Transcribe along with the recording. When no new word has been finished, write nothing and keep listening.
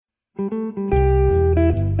Hello!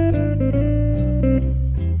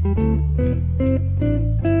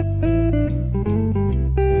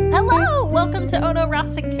 Welcome to Ono,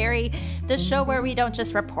 Ross, and Carrie, the show where we don't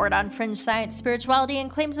just report on fringe science, spirituality, and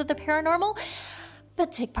claims of the paranormal,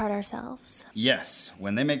 but take part ourselves. Yes,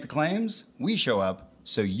 when they make the claims, we show up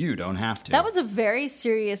so you don't have to. That was a very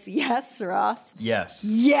serious yes, Ross. Yes.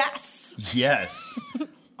 Yes! Yes.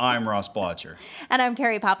 I'm Ross Blotcher. And I'm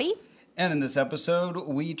Carrie Poppy. And in this episode,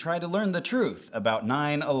 we try to learn the truth about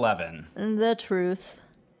 9/11. The truth.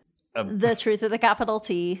 The truth with a capital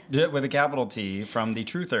T. With a capital T, from the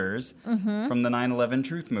truthers, from the 9/11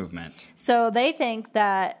 truth movement. So they think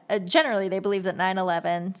that, generally they believe that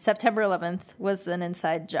 9/11, September 11th, was an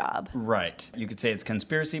inside job. Right. You could say it's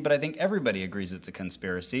conspiracy, but I think everybody agrees it's a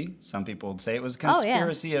conspiracy. Some people would say it was a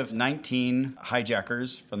conspiracy of 19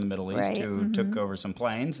 hijackers from the Middle East who took over some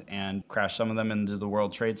planes and crashed some of them into the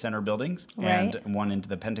World Trade Center buildings, and one into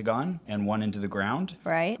the Pentagon, and one into the ground.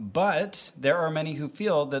 Right. But there are many who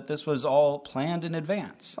feel that this was all planned in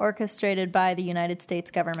advance. Orchestrated by the United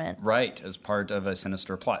States government. Right, as part of a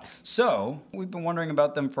sinister plot. So, we've been wondering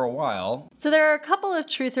about them for a while. So there are a couple of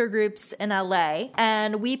truther groups in LA,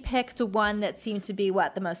 and we picked one that seemed to be,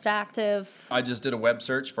 the most active? I just did a web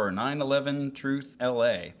search for 9/11 Truth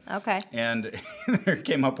LA. Okay. And there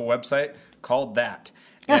came up a website called that.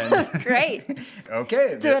 And Great.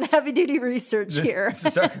 Okay. Doing heavy-duty research here.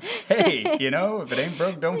 So, hey, if it ain't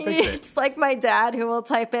broke, don't fix it. It's like my dad who will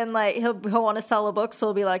type in, he'll want to sell a book, so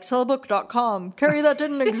he'll be like, sellabook.com. Carrie, that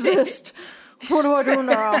didn't exist. What do I do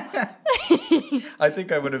now? I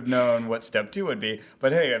think I would have known what step 2 would be.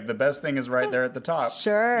 But hey, if the best thing is right there at the top,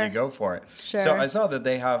 sure, you go for it. Sure. So I saw that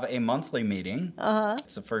they have a monthly meeting.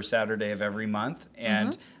 It's the first Saturday of every month.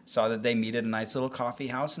 And saw that they meet at a nice little coffee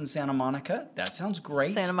house in Santa Monica. That sounds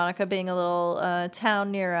great. Santa Monica being a little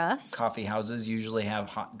town near us. Coffee houses usually have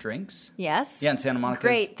hot drinks. Yes. Yeah, in Santa Monica.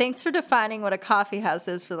 Great. Thanks for defining what a coffee house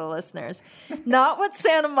is for the listeners. Not what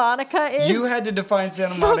Santa Monica is. You had to define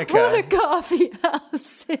Santa Monica. What a coffee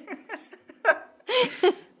house is.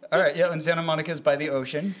 All right, yeah, and Santa Monica is by the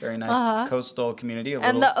ocean. Very nice coastal community.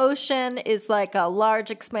 And the ocean is like a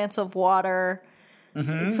large expanse of water.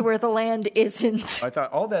 It's where the land isn't. I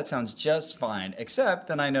thought, all that sounds just fine, except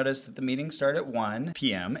then I noticed that the meetings start at 1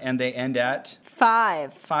 p.m. and they end at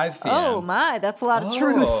 5 p.m. Oh, my, that's a lot of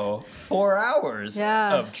truth. 4 hours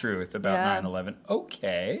of truth about 9/11.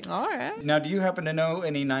 Okay. All right. Now, do you happen to know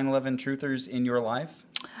any 9/11 truthers in your life?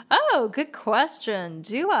 Oh, good question.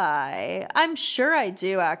 Do I? I'm sure I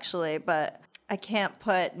do, actually, but I can't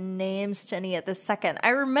put names to any at this second.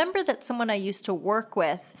 I remember that someone I used to work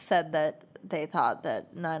with said that they thought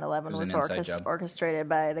that 9/11 was orchestrated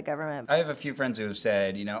by the government. I have a few friends who have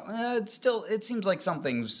said, it seems like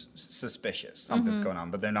something's suspicious, something's going on,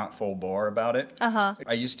 but they're not full bore about it.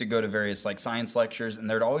 I used to go to various science lectures, and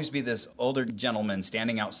there'd always be this older gentleman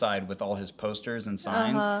standing outside with all his posters and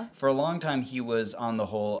signs. For a long time, he was on the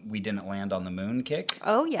whole "we didn't land on the moon" kick.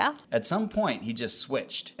 Oh, yeah. At some point, he just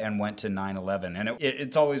switched and went to 9/11, and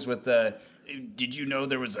it's always with the, did you know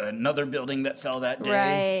there was another building that fell that day?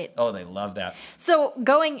 Right. Oh, they love that. So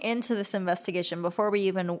going into this investigation, before we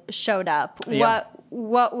even showed up,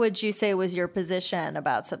 what would you say was your position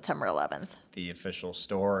about September 11th? The official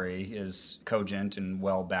story is cogent and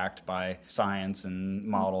well backed by science and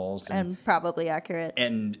models. And probably accurate.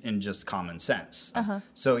 And just common sense.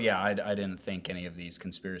 So, yeah, I didn't think any of these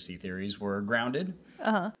conspiracy theories were grounded.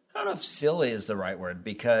 I don't know if silly is the right word,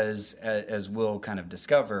 because as we'll kind of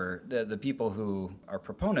discover, the people who are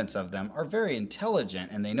proponents of them are very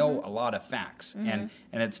intelligent and they know a lot of facts. And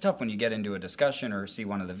it's tough when you get into a discussion or see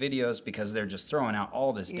one of the videos, because they're just throwing out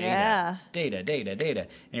all this data. And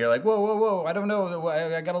you're like, whoa, I don't know.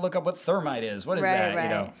 I got to look up what thermite is. What is that?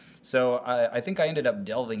 Right. So I think I ended up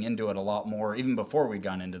delving into it a lot more, even before we'd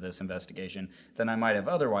gone into this investigation, than I might have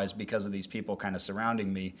otherwise, because of these people kind of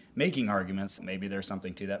surrounding me, making arguments. Maybe there's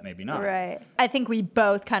something to that, maybe not. Right. I think we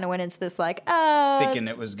both kind of went into this thinking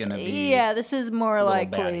it was going to be... Yeah, this is more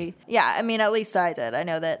likely... Batty. Yeah, I mean, at least I did. I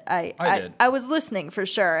know that I did. I was listening for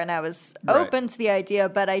sure, and I was open to the idea,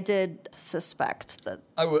 but I did suspect that...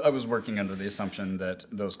 I was working under the assumption that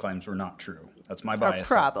those claims were not true. That's my bias.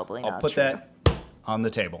 Probably not true. I'll put that on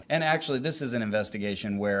the table. And actually, this is an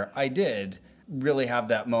investigation where I did really have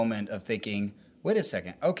that moment of thinking, wait a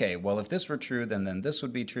second, okay, well, if this were true, then this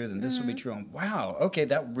would be true, then this would be true. And wow, okay,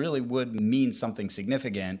 that really would mean something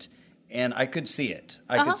significant. And I could see it.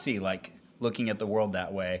 I could see, looking at the world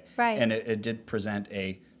that way. Right. And it did present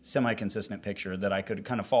a semi-consistent picture that I could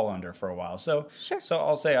kind of fall under for a while. So, Sure. So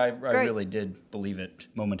I'll say I really did believe it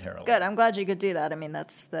momentarily. Good. I'm glad you could do that. I mean,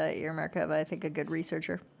 that's your mark of, I think, a good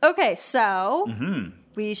researcher. Okay, so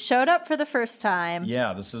we showed up for the first time.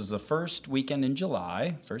 Yeah, this is the first weekend in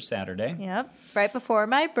July, first Saturday. Yep, right before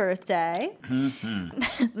my birthday.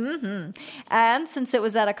 And since it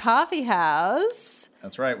was at a coffee house...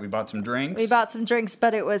 That's right. We bought some drinks.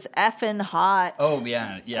 But it was effing hot. Oh,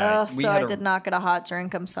 yeah. Oh, so I did not get a hot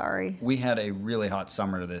drink. I'm sorry. We had a really hot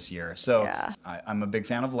summer this year. So yeah. I'm a big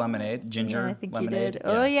fan of lemonade, ginger I think lemonade. You did.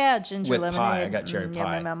 Oh, yeah, ginger with lemonade. Pie. I got cherry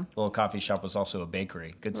pie. Yum. The little coffee shop was also a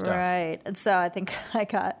bakery. Good stuff. Right. And so I think I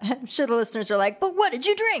got, I'm sure the listeners are like, but what did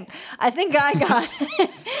you drink? I think I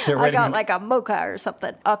got like a mocha or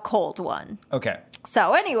something, a cold one. Okay.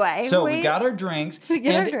 So anyway. So we got our drinks.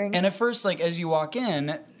 And at first, like, as you walk in,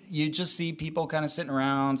 you just see people kind of sitting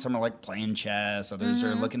around. Some are like playing chess. Others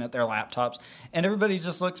are looking at their laptops. And everybody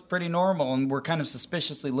just looks pretty normal. And we're kind of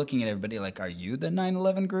suspiciously looking at everybody like, are you the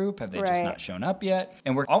 9/11 group? Have they just not shown up yet?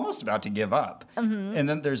 And we're almost about to give up. And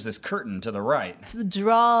then there's this curtain to the right.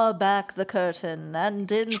 Draw back the curtain.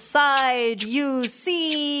 And inside you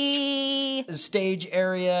see... a stage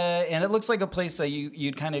area. And it looks like a place that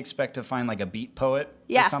you'd kind of expect to find like a beat poet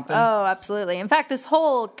or something. Oh, absolutely. In fact, this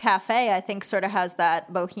whole cafe, I think, sort of has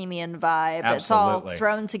that bohemian vibe. Absolutely. It's all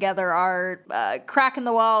thrown together art, crack in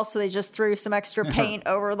the wall, so they just threw some extra paint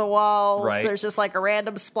over the walls. Right. There's just like a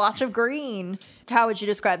random splotch of green. How would you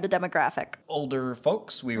describe the demographic? Older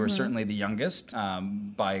folks. We were certainly the youngest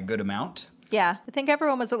by a good amount. Yeah, I think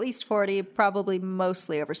everyone was at least 40, probably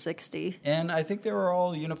mostly over 60. And I think they were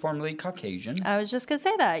all uniformly Caucasian. I was just going to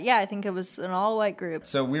say that. Yeah, I think it was an all-white group.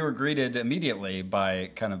 So we were greeted immediately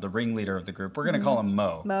by kind of the ringleader of the group. We're going to call him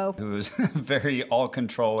Mo. Mo. Who is very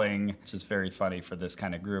all-controlling, which is very funny for this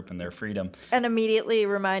kind of group and their freedom. And immediately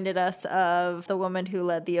reminded us of the woman who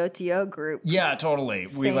led the OTO group. Yeah, totally.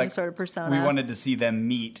 Same sort of persona. We wanted to see them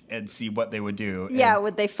meet and see what they would do. Yeah,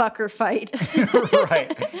 would they fuck or fight?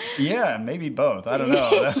 Right. Yeah, maybe both. I don't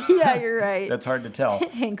know. Yeah, you're right. That's hard to tell.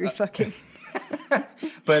 Angry fucking.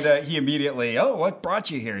 But he immediately, what brought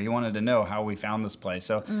you here? He wanted to know how we found this place.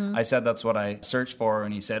 So I said that's what I searched for.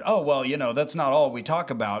 And he said, that's not all we talk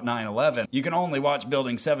about, 9/11. You can only watch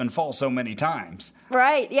Building 7 fall so many times.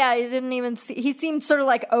 Right. Yeah, he didn't even see. He seemed sort of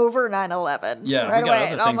like over 9/11. Yeah, right we got away. other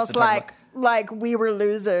things Almost to talk about. Like we were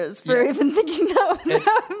losers for even thinking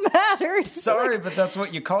that mattered. Sorry, but that's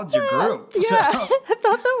what you called your group. Yeah, So, I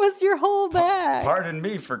thought that was your whole bag. pardon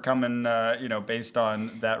me for coming, based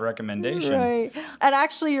on that recommendation. Right. And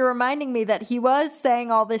actually, you're reminding me that he was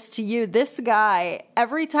saying all this to you. This guy,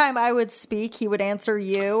 every time I would speak, he would answer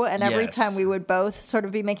you. And every time we would both sort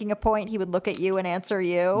of be making a point, he would look at you and answer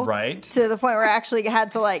you. Right. To the point where I actually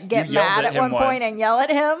had to get You yelled mad at at one him point once. and yell at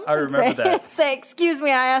him. I remember that. Say, excuse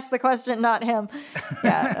me, I asked the question, not him.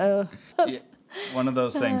 Yeah. One of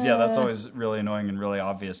those things. Yeah, that's always really annoying and really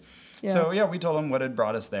obvious. Yeah. So, we told them what had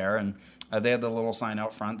brought us there. And they had the little sign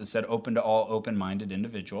out front that said open to all open-minded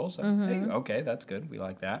individuals. Hey, okay, that's good. We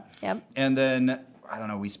like that. Yep. And then, I don't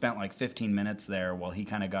know, we spent like 15 minutes there while he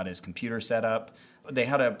kind of got his computer set up. They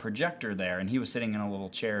had a projector there, and he was sitting in a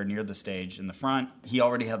little chair near the stage in the front. He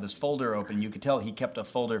already had this folder open. You could tell he kept a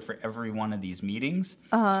folder for every one of these meetings.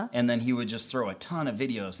 And then he would just throw a ton of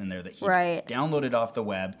videos in there that he downloaded off the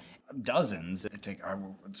web. Dozens.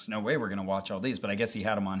 There's no way we're going to watch all these, but I guess he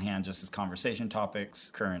had them on hand just as conversation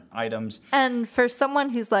topics, current items. And for someone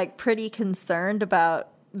who's pretty concerned about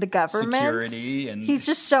the government, security, and he's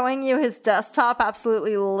just showing you his desktop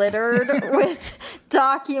absolutely littered with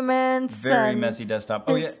documents. Very messy desktop.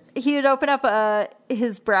 He would open up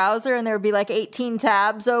his browser and there would be 18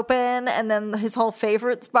 tabs open, and then his whole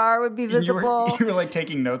favorites bar would be visible. You were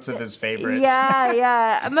taking notes of his favorites.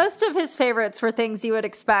 Yeah. Most of his favorites were things you would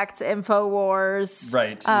expect, InfoWars.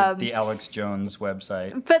 Right, the Alex Jones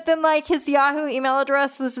website. But then his Yahoo email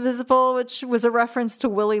address was visible, which was a reference to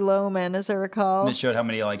Willy Loman, as I recall. And it showed how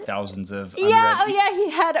many thousands of unread. Yeah,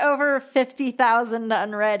 he had over 50,000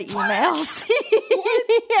 unread emails.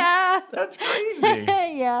 What? Yeah. That's crazy.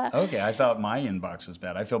 Yeah. Okay, I thought my inbox was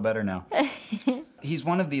bad. I feel better now. He's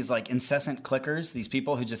one of these incessant clickers, these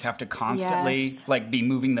people who just have to constantly be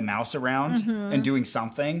moving the mouse around and doing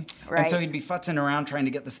something. Right. And so he'd be futzing around trying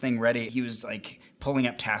to get this thing ready. He was pulling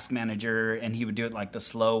up Task Manager, and he would do it the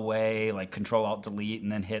slow way, Control Alt Delete,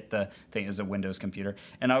 and then hit the thing as a Windows computer.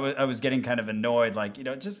 And I was getting kind of annoyed, you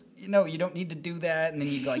don't need to do that. And then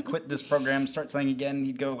you'd quit this program, start something again. And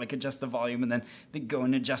he'd go adjust the volume, and then they'd go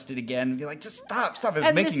and adjust it again, and be just stop. It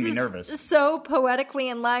was making me nervous. So poetically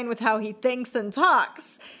in line with how he thinks and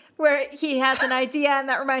talks. where he has an idea and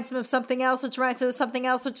that reminds him of something else, which reminds him of something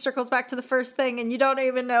else, which circles back to the first thing, and you don't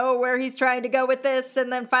even know where he's trying to go with this,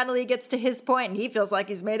 and then finally he gets to his point and he feels like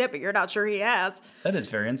he's made it, but you're not sure he has. That is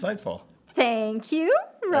very insightful. Thank you,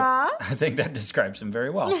 Ross. I think that describes him very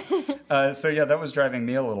well. So yeah, that was driving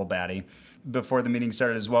me a little batty. Before the meeting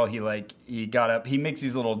started as well, he got up, he makes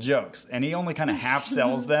these little jokes, and he only kind of half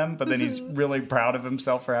sells them, but then he's really proud of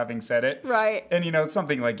himself for having said it. Right. And it's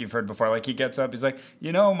something like you've heard before, like he gets up, he's like,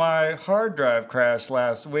 my hard drive crashed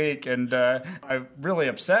last week, and I'm really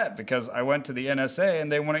upset because I went to the NSA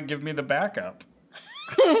and they wouldn't give me the backup.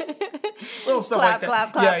 Little stuff clap, like that.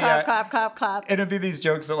 Clap, clap, clap, clap, clap, clap. And it'd be these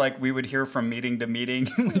jokes that like we would hear from meeting to meeting.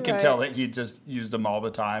 We could tell that he just used them all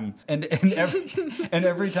the time. And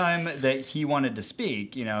every time that he wanted to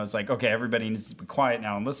speak, it's like, okay, everybody needs to be quiet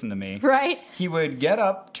now and listen to me. Right. He would get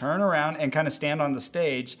up, turn around, and kind of stand on the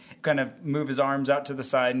stage, kind of move his arms out to the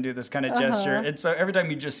side and do this kind of gesture. And so every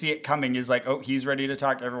time you just see it coming, he's like, oh, he's ready to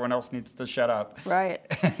talk. Everyone else needs to shut up. Right.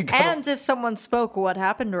 And if someone spoke, what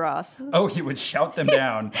happened to Ross? Oh, he would shout them down.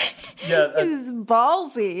 Yeah, he's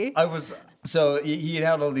ballsy. So he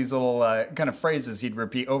had all these little kind of phrases he'd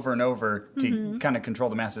repeat over and over to kind of control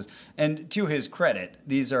the masses. And to his credit,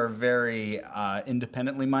 these are very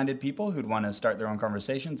independently minded people who'd want to start their own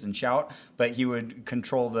conversations and shout, but he would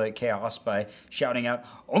control the chaos by shouting out,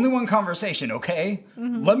 only one conversation, okay?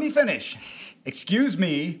 Let me finish. Excuse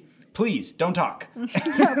me. Please, don't talk.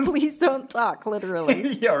 Yeah, please don't talk,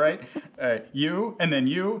 literally. Yeah, right? You, and then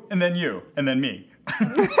you, and then you, and then me.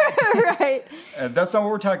 Right. That's not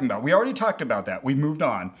what we're talking about. We already talked about that. We moved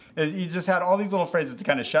on. He just had all these little phrases to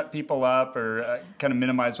kind of shut people up or kind of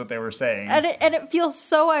minimize what they were saying. And it feels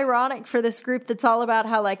so ironic for this group that's all about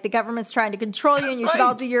how like the government's trying to control you and you should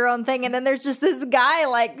all do your own thing. And then there's just this guy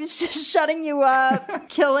like shutting you up,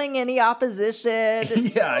 killing any opposition.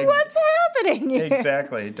 Yeah. What's happening here?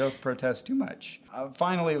 Exactly. Don't protest too much.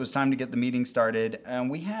 Finally, it was time to get the meeting started. And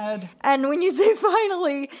we had... And when you say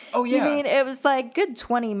finally, oh, yeah. You mean it was like good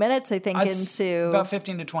 20 minutes, I think, into... About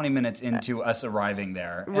 15 to 20 minutes into us arriving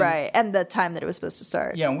there. Right. And the time that it was supposed to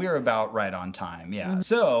start. Yeah, and we were about right on time, yeah.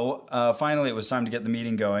 So, finally, it was time to get the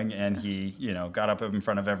meeting going, and he, got up in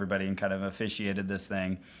front of everybody and kind of officiated this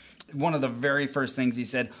thing. One of the very first things he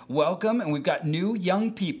said, welcome, and we've got new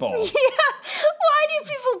young people. Yeah. Why do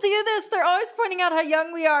people do this? They're always pointing out how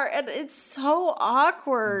young we are, and it's so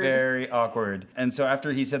awkward. Very awkward. And so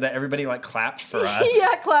after he said that, everybody clapped for us.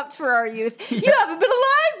 Yeah, clapped for our youth. Yeah. You haven't been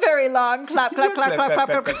alive very long. Clap, clap, clap, clap,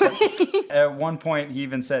 clap, clap. At one point, he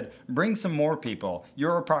even said, bring some more people.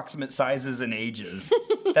 Your approximate sizes and ages.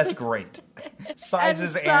 That's great.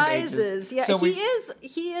 Sizes and ages. Yeah, so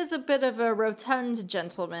he is a bit of a rotund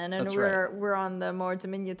gentleman, and we're on the more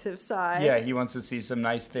diminutive side. Yeah, he wants to see some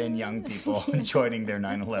nice thin young people joining their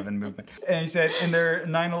 9/11 movement. And he said, and they're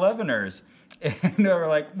 9/11ers. And they were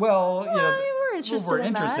like, well, we're interested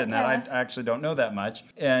in that. Yeah. I actually don't know that much.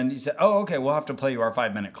 And he said, oh, okay, we'll have to play you our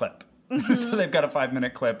 5-minute clip. So they've got a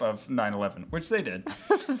 5-minute clip of 9/11, which they did.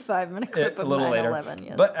 5-minute clip of 9/11,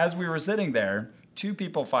 yes. But as we were sitting there, 2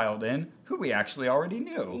 people filed in who we actually already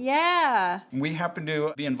knew. Yeah. We happened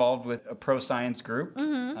to be involved with a pro-science group,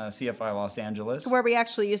 CFI Los Angeles. Where we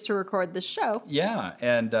actually used to record the show. Yeah,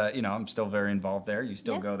 and, I'm still very involved there. You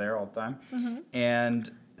still go there all the time.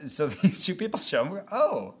 And... so these 2 people show up.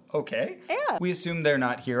 Oh, okay. Yeah. We assume they're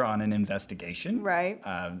not here on an investigation. Right.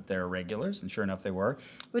 They're regulars, and sure enough, they were.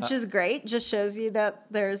 Which is great. Just shows you that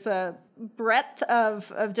there's a breadth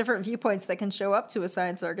of different viewpoints that can show up to a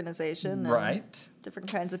science organization. Right.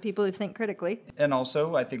 Different kinds of people who think critically. And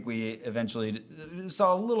also, I think we eventually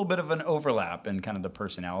saw a little bit of an overlap in kind of the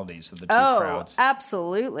personalities of the 2 crowds. Oh,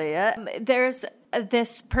 absolutely. There's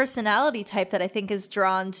this personality type that I think is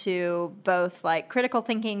drawn to both critical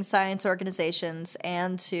thinking science organizations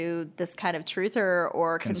and to this kind of truther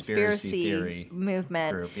or conspiracy theory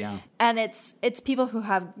movement group, yeah. And it's people who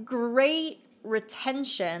have great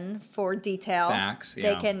retention for detail. Facts,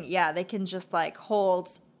 yeah. They can just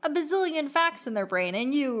hold a bazillion facts in their brain,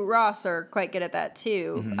 and you, Ross, are quite good at that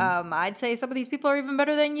too. I'd say some of these people are even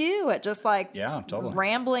better than you at just totally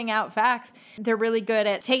rambling out facts. They're really good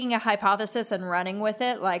at taking a hypothesis and running with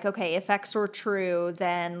it. Okay, if X were true,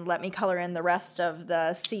 then let me color in the rest of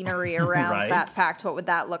the scenery around right. that fact. What would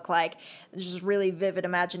that look like? Just really vivid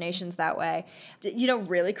imaginations that way.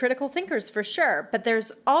 Really critical thinkers for sure. But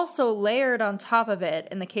there's also layered on top of it,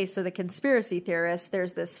 in the case of the conspiracy theorists,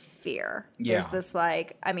 there's this fear. Yeah. There's this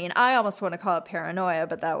like, I mean, I almost want to call it paranoia,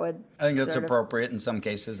 but that would I think that's sort of- appropriate in some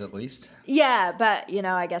cases, at least. Yeah, but, you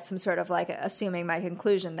know, I guess I'm sort of like assuming my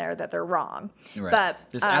conclusion there that they're wrong. Right. But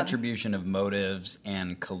this attribution of motives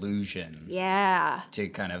and collusion. Yeah. To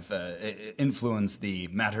kind of influence the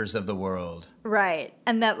matters of the world. Right.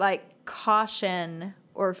 And that like caution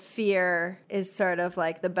or fear is sort of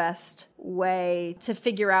like the best way to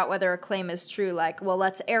figure out whether a claim is true. Like, well,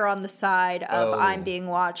 let's err on the side of I'm being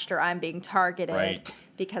watched or I'm being targeted. Right.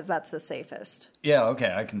 Because that's the safest. Yeah,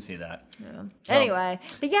 okay, I can see that. Yeah. Anyway,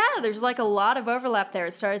 but yeah, there's like a lot of overlap there.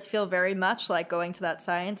 It started to feel very much like going to that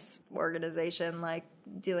science organization, like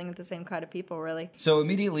dealing with the same kind of people, really. So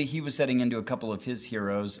immediately he was setting into a couple of his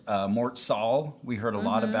heroes. Mort Saul, we heard a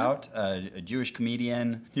lot about, a Jewish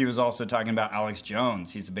comedian. He was also talking about Alex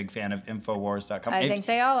Jones. He's a big fan of Infowars.com. I think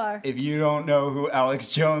they all are. If you don't know who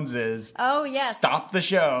Alex Jones is, oh yes, stop the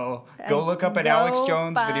show. Go look up an Alex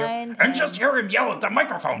Jones video and just hear him yell at the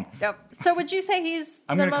microphone. Yep. So would you say he's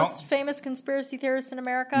the most famous conspiracy theorist in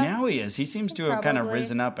America? Now he is. He seems to have kind of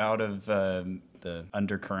risen up out of the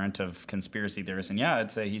undercurrent of conspiracy theorists. And yeah, I'd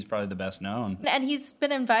say he's probably the best known. And he's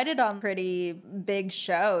been invited on pretty big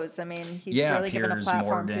shows. I mean, he's really given a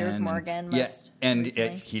platform. Piers Morgan.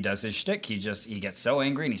 He does his shtick. He gets so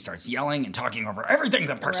angry and he starts yelling and talking over everything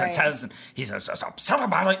the person says. And he's just upset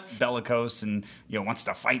about it, bellicose, and wants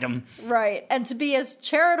to fight him. Right. And to be as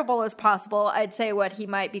charitable as possible, I'd say what he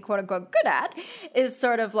might be quote unquote good at is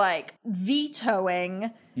sort of like vetoing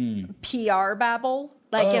PR babble.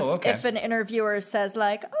 Like if an interviewer says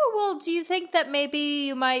like, oh, well, do you think that maybe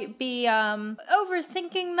you might be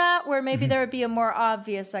overthinking that, where maybe there would be a more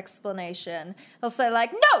obvious explanation? He'll say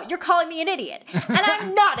like, no, you're calling me an idiot, and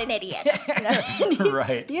I'm not an idiot.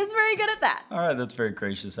 Right. He is very good at that. All right, that's very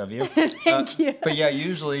gracious of you. Thank you. But yeah,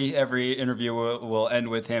 usually every interview will end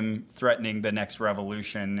with him threatening the next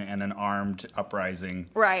revolution and an armed uprising.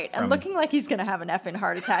 Right, and looking like he's going to have an effing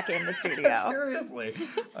heart attack in the studio. Seriously.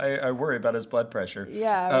 I worry about his blood pressure.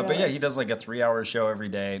 Yeah, really. But yeah, he does like a 3-hour show every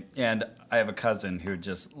day. And I have a cousin who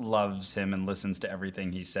just loves him and listens to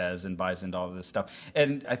everything he says and buys into all of this stuff.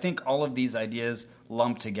 And I think all of these ideas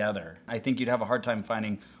lump together. I think you'd have a hard time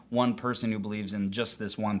finding one person who believes in just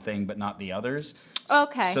this one thing but not the others.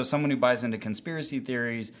 Okay. So someone who buys into conspiracy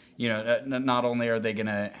theories, not only are they going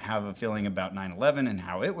to have a feeling about 9/11 and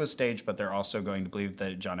how it was staged, but they're also going to believe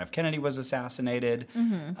that John F. Kennedy was assassinated.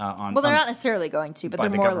 Well, they're not necessarily going to, but they're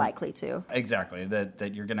more likely to. Exactly.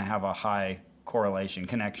 That you're going to have a high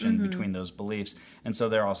connection between those beliefs. And so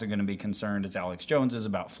they're also going to be concerned, as Alex Jones is,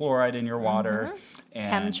 about fluoride in your water.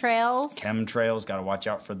 And chemtrails, got to watch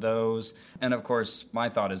out for those. And of course, my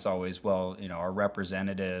thought is always, well, our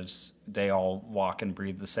representatives, they all walk and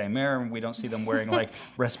breathe the same air, and we don't see them wearing like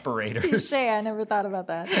respirators. Touche, I never thought about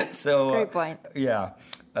that. So great point. Yeah.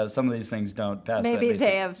 Some of these things don't pass. Maybe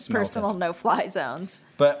they have personal no-fly zones.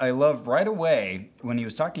 But I love right away when he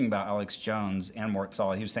was talking about Alex Jones and Mort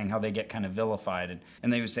Saul, he was saying how they get kind of vilified.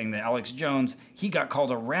 And they was saying that Alex Jones, he got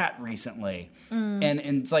called a rat recently. And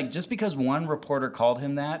it's like just because one reporter called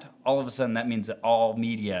him that, all of a sudden that means that all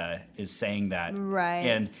media is saying that.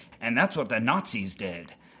 Right. And that's what the Nazis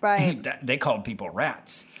did. Right. They called people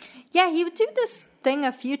rats. Yeah, he would do this thing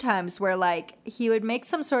a few times where like he would make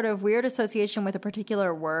some sort of weird association with a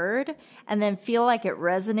particular word and then feel like it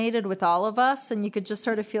resonated with all of us, and you could just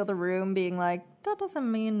sort of feel the room being like, that doesn't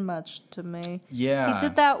mean much to me. Yeah. He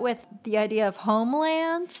did that with the idea of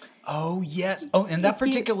homeland. Oh, yes. Oh, and that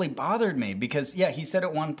particularly bothered me because, yeah, he said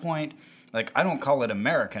at one point, like, I don't call it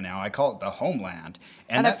America now. I call it the homeland.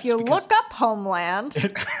 And if you look up homeland...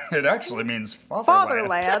 It actually means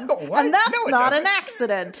fatherland. What? And that's not an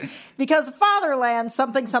accident. Because fatherland,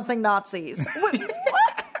 something Nazis. What do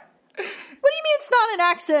you mean it's not an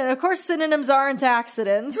accident? Of course, synonyms aren't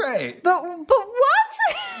accidents. Right. But what?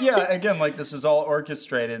 Yeah, again, like this is all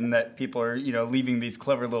orchestrated and that people are, leaving these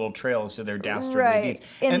clever little trails to their dastardly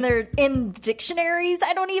deeds. In dictionaries,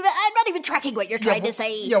 I'm not even tracking what you're trying to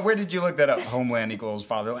say. Yeah, where did you look that up? Homeland equals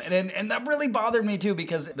fatherland. And that really bothered me too,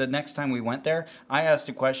 because the next time we went there, I asked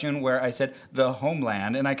a question where I said the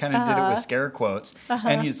homeland, and I kind of did it with scare quotes.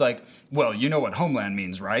 And he's like, well, you know what homeland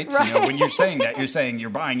means, right? When you're saying that, you're saying you're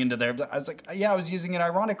buying into their... I was like, yeah, I was using it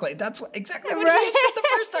ironically. That's exactly what he had said the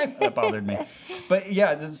first time. That bothered me. But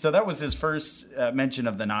yeah, so that was his first mention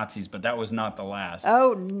of the Nazis, but that was not the last.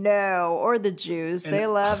 Oh, no. Or the Jews. They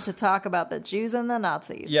love to talk about the Jews and the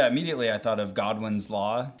Nazis. Yeah, immediately I thought of Godwin's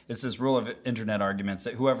Law. It's this rule of internet arguments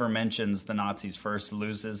that whoever mentions the Nazis first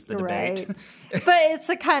loses the debate. But it's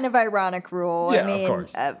a kind of ironic rule. Yeah, I mean, of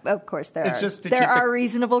course. Of course there are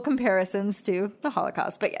reasonable comparisons to the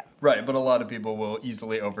Holocaust, but yeah. Right, but a lot of people will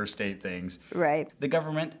easily overstate things. Right. The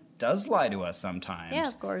government does lie to us sometimes. Yeah,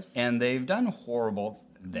 of course. And they've done horrible.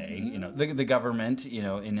 The government,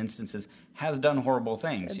 in instances, has done horrible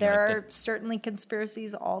things. There are certainly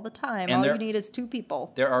conspiracies all the time. All you need is two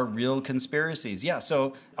people. There are real conspiracies. Yeah,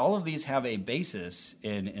 so all of these have a basis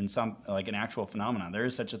in some, like an actual phenomenon. There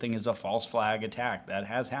is such a thing as a false flag attack. That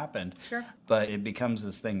has happened. Sure. But it becomes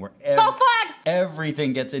this thing where false flag!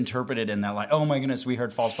 Everything gets interpreted in that, like, oh my goodness, we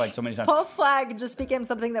heard false flag so many times. False flag just became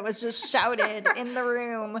something that was just shouted in the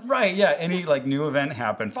room. Right, yeah. Any new event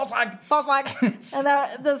happened. False flag! False flag! And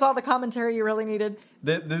there's all the commentary you really needed.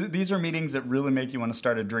 These are meetings that really make you want to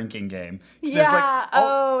start a drinking game. Yeah,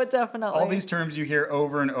 definitely. All these terms you hear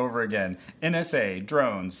over and over again. NSA,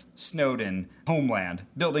 drones, Snowden, Homeland,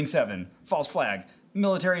 Building 7, false flag,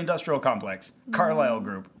 military-industrial complex, Carlyle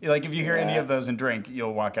Group. Like, if you hear any of those and drink,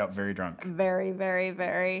 you'll walk out very drunk. Very, very,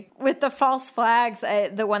 very. With the false flags,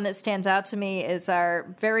 the one that stands out to me is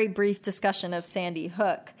our very brief discussion of Sandy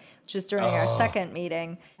Hook, which was during our second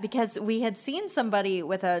meeting, because we had seen somebody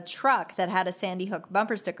with a truck that had a Sandy Hook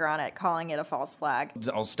bumper sticker on it, calling it a false flag.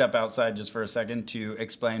 I'll step outside just for a second to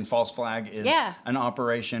explain. False flag is an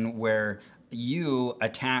operation where you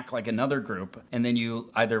attack another group, and then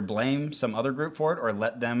you either blame some other group for it or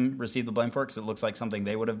let them receive the blame for it because it looks like something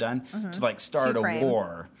they would have done to start a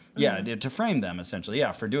war. Yeah, to frame them, essentially,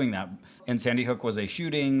 for doing that. And Sandy Hook was a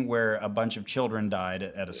shooting where a bunch of children died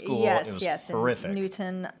at a school. It was horrific. In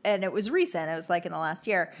Newton, and it was recent. It was in the last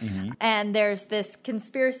year. And there's this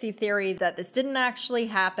conspiracy theory that this didn't actually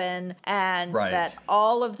happen, and that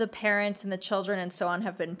all of the parents and the children and so on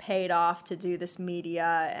have been paid off to do this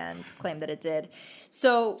media and claim that it did.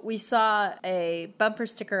 So we saw a bumper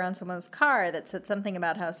sticker on someone's car that said something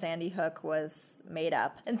about how Sandy Hook was made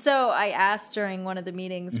up. And so I asked during one of the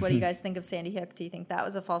meetings, what do you guys think of Sandy Hook? Do you think that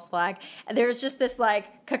was a false flag? And there was just this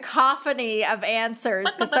cacophony of answers.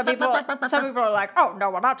 Because some people are like, oh, no,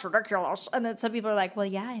 well, that's ridiculous. And then some people are like, well,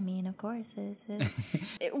 yeah, I mean, of course.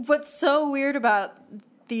 What's so weird about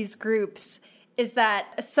these groups is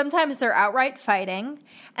that sometimes they're outright fighting,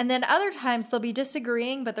 and then other times they'll be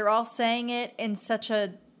disagreeing, but they're all saying it in such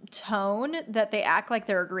a tone that they act like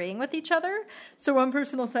they're agreeing with each other. So one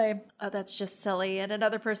person will say, oh, that's just silly, and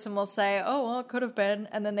another person will say, oh, well, it could have been,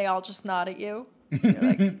 and then they all just nod at you. You're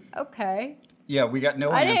like, okay. Yeah, we got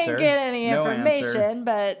no answer. I didn't get any information,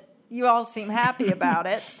 but you all seem happy about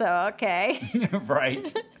it, so okay.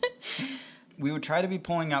 Right. We would try to be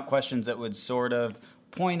pulling out questions that would sort of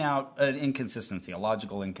point out an inconsistency, a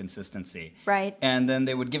logical inconsistency. Right. And then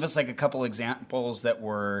they would give us a couple examples that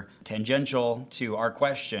were tangential to our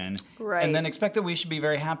question. Right. And then expect that we should be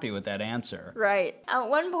very happy with that answer. Right. At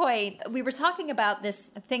one point, we were talking about this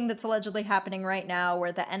thing that's allegedly happening right now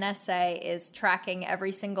where the NSA is tracking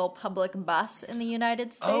every single public bus in the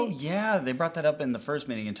United States. Oh, yeah. They brought that up in the first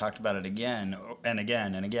meeting and talked about it again and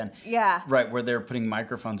again and again. Yeah. Right, where they're putting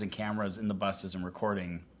microphones and cameras in the buses and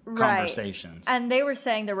recording conversations. And they were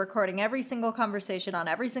saying they're recording every single conversation on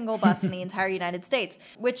every single bus in the entire United States,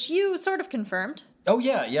 which you sort of confirmed. Oh,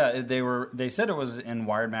 yeah. They said it was in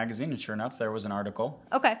Wired magazine, and sure enough, there was an article.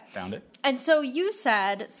 Okay. Found it. And so you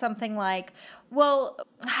said something like, well,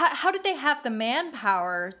 how did they have the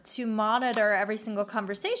manpower to monitor every single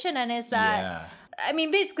conversation? And is that... Yeah. I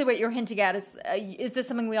mean, basically what you're hinting at is this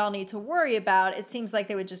something we all need to worry about? It seems like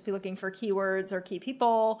they would just be looking for keywords or key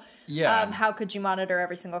people. Yeah. How could you monitor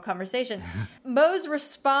every single conversation? Mo's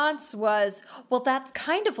response was, well, that's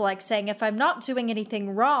kind of like saying if I'm not doing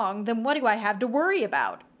anything wrong, then what do I have to worry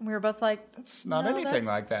about? And we were both like, that's not anything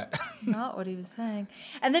like that. Not what he was saying.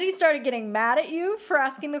 And then he started getting mad at you for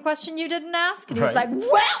asking the question you didn't ask. And he was like,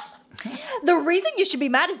 well... The reason you should be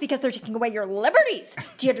mad is because they're taking away your liberties.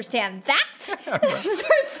 Do you understand that?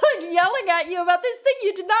 Starts yelling at you about this thing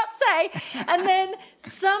you did not say. And then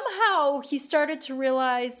somehow he started to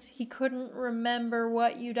realize he couldn't remember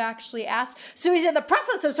what you'd actually asked. So he's in the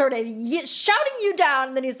process of sort of shouting you down.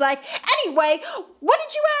 And then he's like, anyway, what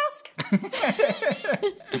did you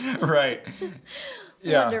ask? Right.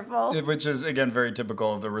 Yeah, wonderful. Which is, again, very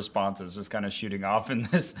typical of the responses, just kind of shooting off in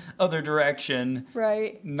this other direction.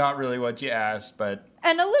 Right. Not really what you asked, but...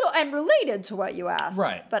 And related to what you asked.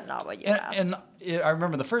 Right. But not what you asked. And I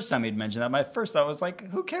remember the first time he'd mentioned that, my first thought was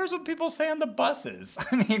who cares what people say on the buses?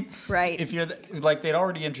 I mean... Right. If you're... they'd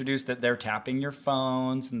already introduced that they're tapping your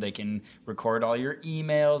phones and they can record all your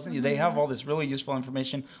emails. Mm-hmm. They have all this really useful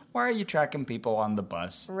information. Why are you tracking people on the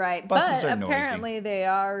bus? Right. Buses are noisy. Apparently they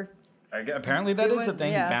are... Apparently that is a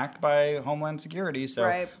thing, backed by Homeland Security.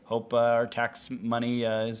 So hope our tax money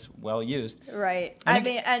is well used. Right.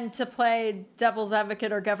 And to play devil's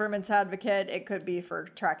advocate or government's advocate, it could be for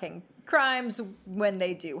tracking crimes when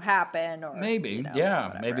they do happen, or maybe,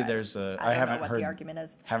 maybe there's a. I haven't heard what the argument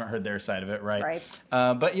is. Haven't heard their side of it, right?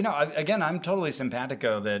 But again, I'm totally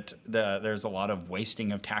simpatico that there's a lot of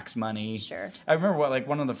wasting of tax money. Sure. I remember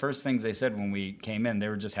one of the first things they said when we came in. They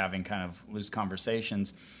were just having kind of loose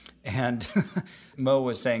conversations, and Mo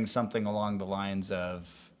was saying something along the lines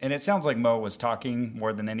of. And it sounds like Mo was talking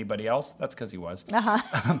more than anybody else. That's because he was.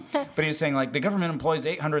 But he was saying, like, the government employs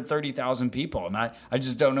 830,000 people. And I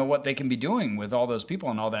just don't know what they can be doing with all those people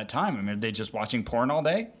and all that time. I mean, are they just watching porn all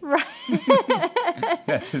day? Right.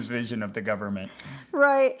 That's his vision of the government.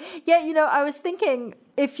 Right. Yeah, I was thinking,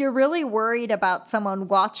 if you're really worried about someone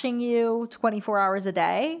watching you 24 hours a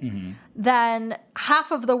day, then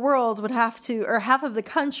half of the world would have to, or half of the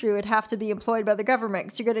country would have to be employed by the government,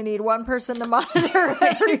 because you're going to need one person to monitor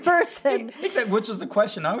every person. Exactly, which was the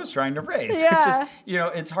question I was trying to raise. Yeah. It's just,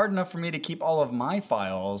 it's hard enough for me to keep all of my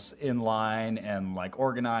files in line and like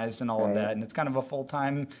organized and all of that, and it's kind of a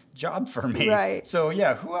full-time job for me. Right. So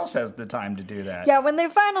yeah, who else has the time to do that? Yeah, when they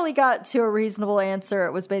finally got to a reasonable answer,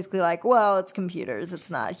 it was basically like, well, it's computers, it's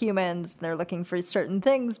not humans, they're looking for certain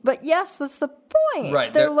things. But yes, that's the point.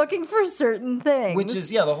 Right. They're looking for certain things. Which is,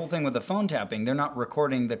 the whole thing with the phone tapping. They're not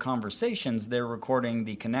recording the conversations, they're recording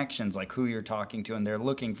the connections, like who you're talking to, and they're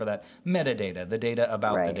looking for that metadata, the data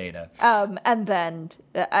about the data. And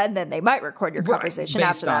then they might record your conversation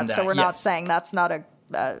after that. So we're not saying that's not a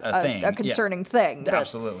concerning thing. But,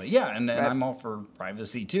 absolutely. Yeah, and I'm all for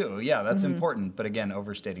privacy too. Yeah, that's important. But again,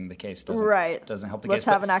 overstating the case doesn't help the case. Let's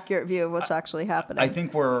have an accurate view of what's actually happening. I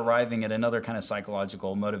think we're arriving at another kind of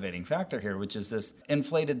psychological motivating factor here, which is this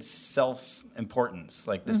inflated self-importance,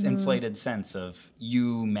 like this inflated sense of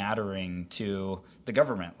you mattering to the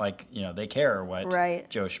government. Like, they care what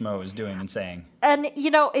Joe Schmo is doing and saying. And,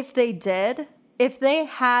 if they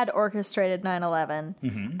had orchestrated 9/11,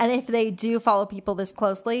 and if they do follow people this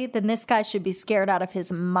closely, then this guy should be scared out of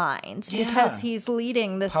his mind, because he's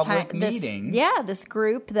leading this meetings. This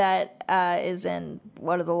group that is in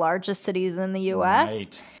one of the largest cities in the U.S.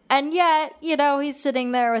 Right. And yet, he's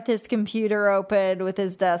sitting there with his computer open, with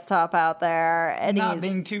his desktop out there, and not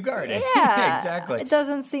being too guarded. Yeah, exactly. It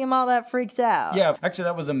doesn't seem all that freaked out. Yeah, actually,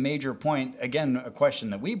 that was a major point. Again, a question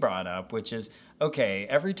that we brought up, which is, okay,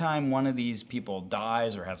 every time one of these people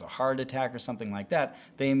dies or has a heart attack or something like that,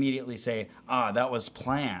 they immediately say, that was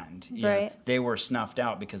planned. Right. They were snuffed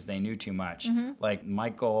out because they knew too much. Like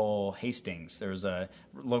Michael Hastings, there was a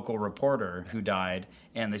local reporter who died,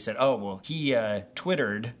 and they said, he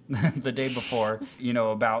Twittered the day before,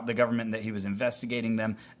 about the government, that he was investigating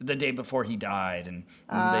them the day before he died. And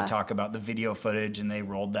they talk about the video footage, and they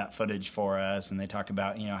rolled that footage for us, and they talked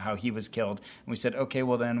about, how he was killed. And we said, okay,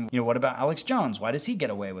 well then, what about Alex Jones? Why does he get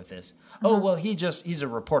away with this? Oh, well, he's a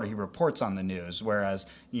reporter. He reports on the news, whereas,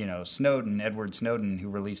 Edward Snowden, who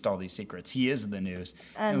released all these secrets, he is the news.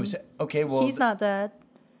 And we said, okay, well, he's not dead.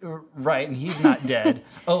 Right, and he's not dead.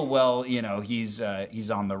 Oh, well, he's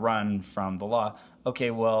on the run from the law.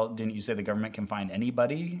 Okay, well, didn't you say the government can find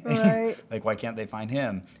anybody? Right. Like, why can't they find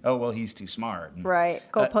him? Oh, well, he's too smart. Right.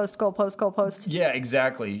 Goalpost. Yeah,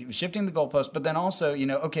 exactly. Shifting the goalpost. But then also,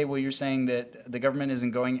 okay, well, you're saying that the government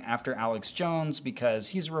isn't going after Alex Jones because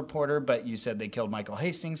he's a reporter, but you said they killed Michael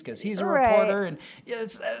Hastings because he's a reporter. And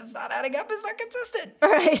it's not adding up. It's not consistent.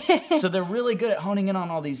 Right. So they're really good at honing in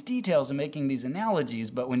on all these details and making these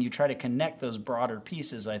analogies, but when you try to connect those broader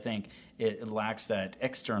pieces, I think it lacks that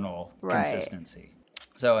external consistency.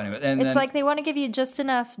 So anyway, it's like they want to give you just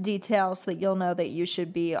enough details so that you'll know that you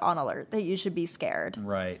should be on alert, that you should be scared.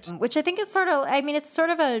 Right. Which I think is it's sort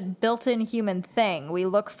of a built-in human thing. We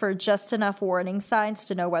look for just enough warning signs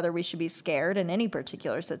to know whether we should be scared in any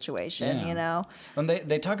particular situation, When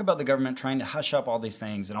they talk about the government trying to hush up all these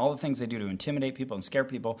things and all the things they do to intimidate people and scare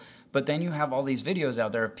people, but then you have all these videos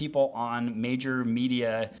out there of people on major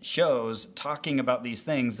media shows talking about these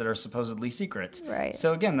things that are supposedly secrets. Right.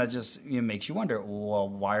 So again, that just makes you wonder,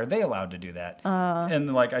 well, why are they allowed to do that?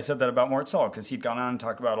 And like I said that about Mort Saul, because he'd gone on and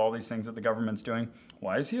talked about all these things that the government's doing.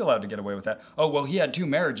 Why is he allowed to get away with that? Oh, well, he had 2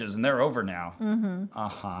 marriages and they're over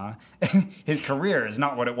now. His career is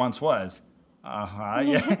not what it once was.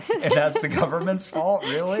 Yeah. And that's the government's fault,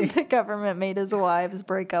 really? The government made his wives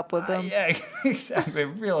break up with him. Yeah, exactly.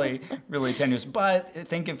 Really, really tenuous. But I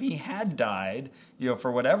think if he had died,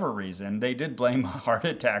 for whatever reason, they did blame a heart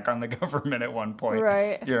attack on the government at one point.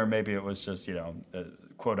 Right. Maybe it was just, a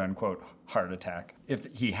quote unquote heart attack. if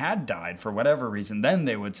he had died for whatever reason, then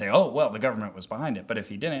they would say, oh, well, the government was behind it. But if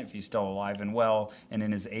he didn't, if he's still alive and well and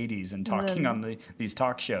in his 80s and talking on these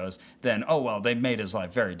talk shows, then, oh, well, they made his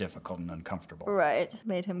life very difficult and uncomfortable. Right.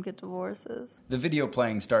 Made him get divorces. The video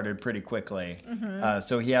playing started pretty quickly.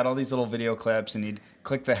 So he had all these little video clips, and he'd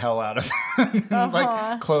click the hell out of them and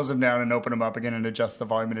like close them down and open them up again and adjust the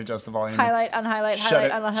volume. Highlight, unhighlight,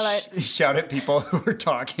 highlight, unhighlight. Shout at people who were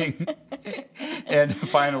talking and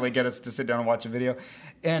finally get us to sit down and watch a video.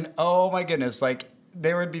 And oh my goodness, like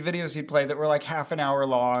there would be videos he'd play that were like half an hour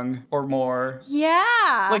long or more.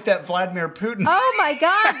 Yeah. Like that Vladimir Putin. Oh my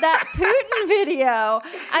God, that Putin video.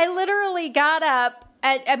 I literally got up.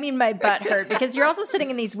 I mean, my butt hurt because you're also sitting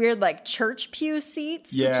in these weird, like, church pew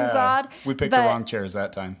seats, which is odd. We picked the wrong chairs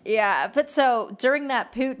that time. Yeah, but so during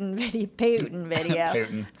that Putin video,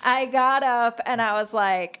 Putin. I got up and I was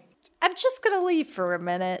like, I'm just going to leave for a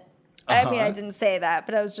minute. I mean, I didn't say that,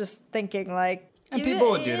 but I was just thinking, like, and people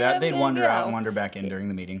would do that. They'd wander out and wander back in during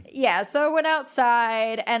the meeting. Yeah, so I went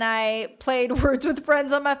outside and I played Words with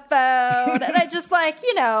Friends on my phone and I just, like,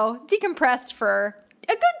 decompressed for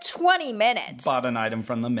a good 20 minutes. Bought an item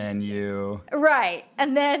from the menu. Right.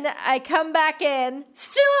 And then I come back in.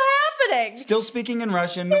 Still happening. Still speaking in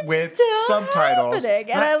Russian with still subtitles.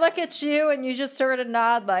 Happening. And I look at you and you just sort of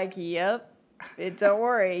nod like, yep. Don't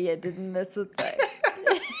worry. You didn't miss a thing.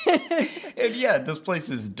 And yeah, this place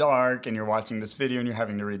is dark and you're watching this video and you're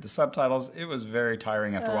having to read the subtitles. It was very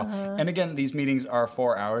tiring after a while. And again, these meetings are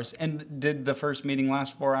 4 hours. And did the first meeting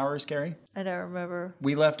last 4 hours, Carrie? I don't remember.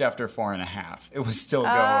 We left after 4.5. It was still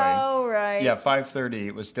going. Oh, right. Yeah, 5:30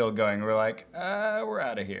 it was still going. We're like, we're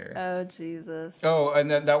out of here. Oh, Jesus. Oh, and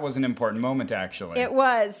then that was an important moment, actually. It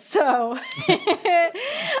was. So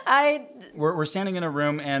We're standing in a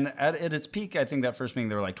room, and at its peak, I think that first meeting,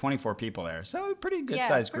 there were like 24 people there. So a pretty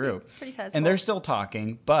good-sized group. Pretty sizable. And they're still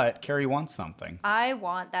talking, but Carrie wants something. I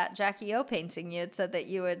want that Jackie O painting you had said that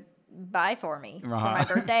you would buy for me for my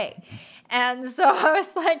birthday. And so I was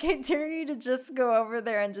like, I dare you to just go over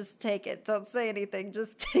there and just take it. Don't say anything.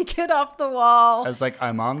 Just take it off the wall. I was like,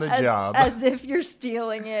 I'm on the job. As if you're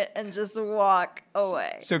stealing it and just walk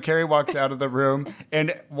away. So Carrie walks out of the room,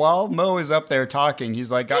 and while Mo is up there talking,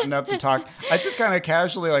 he's like gotten up to talk. I just kind of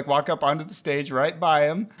casually like walk up onto the stage right by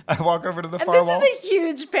him. I walk over to the far wall. This is a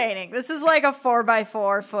huge painting. This is like a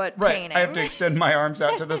 4x4 foot painting. I have to extend my arms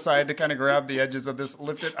out to the side to kind of grab the edges of this,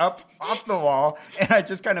 lift it up off the wall, and I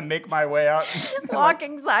just kind of make my way out.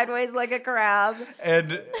 Walking sideways like a crab.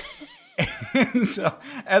 And so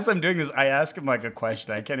as I'm doing this, I ask him like a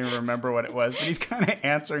question. I can't even remember what it was, but he's kind of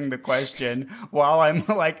answering the question while I'm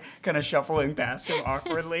like kind of shuffling past him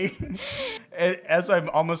awkwardly. As I'm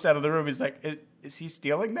almost out of the room, he's like, is he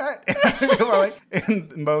stealing that?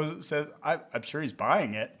 And Mo says, I'm sure he's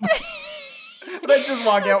buying it. But I just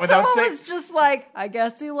walk out without saying. Someone was just like, I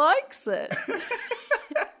guess he likes it.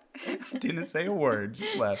 Didn't say a word,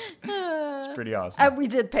 just left. It's pretty awesome. We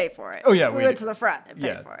did pay for it. Oh, yeah. We went to the front and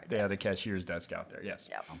paid for it. They had a cashier's desk out there, yes.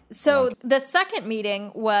 Yep. So the second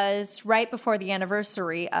meeting was right before the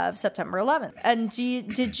anniversary of September 11th. And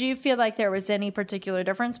did you feel like there was any particular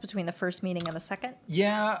difference between the first meeting and the second?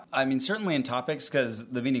 Yeah, I mean, certainly in topics, because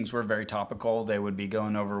the meetings were very topical. They would be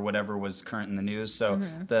going over whatever was current in the news. So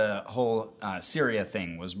the whole Syria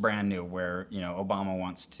thing was brand new, where, Obama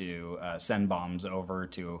wants to send bombs over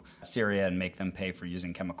to Syria and make them pay for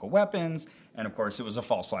using chemical weapons. And of course, it was a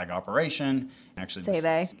false flag operation. Actually,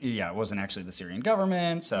 yeah, it wasn't actually the Syrian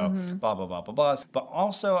government. So blah, blah, blah, blah, blah. But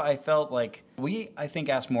also, I felt like I think,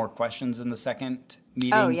 asked more questions in the second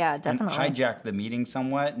meeting. Oh, yeah, definitely. And hijacked the meeting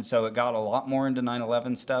somewhat. And so it got a lot more into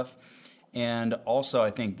 9/11 stuff. And also,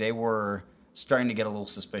 I think they were starting to get a little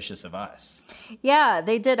suspicious of us. Yeah,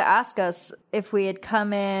 they did ask us if we had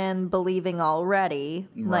come in believing already.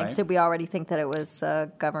 Right. Like, did we already think that it was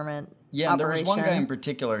a government Yeah, and there was operation? one guy in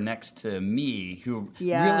particular next to me who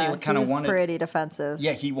really kind of wanted... pretty defensive.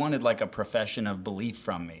 Yeah, he wanted like a profession of belief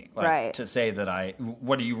from me. Like, right. To say that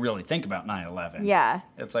what do you really think about 9/11? Yeah.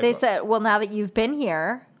 It's like, they said, well, now that you've been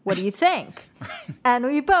here, what do you think? And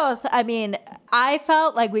we both, I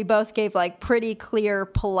felt like we both gave like pretty clear,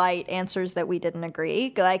 polite answers that we didn't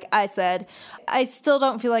agree. Like I said, I still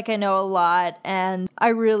don't feel like I know a lot and I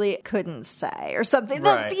really couldn't say or something.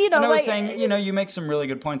 Right. That's, and I was saying, you make some really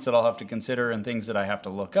good points that I'll have to consider and things that I have to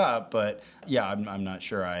look up. But yeah, I'm not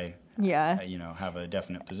sure I have a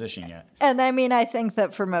definite position yet. And I mean, I think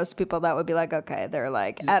that for most people that would be like, okay, they're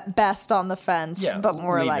like at best on the fence, but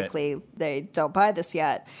more likely they don't buy this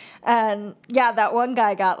yet. And that one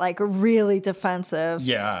guy got like really defensive.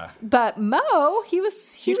 Yeah. But Mo, he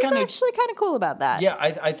was actually kind of cool about that. Yeah,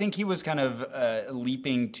 I think he was kind of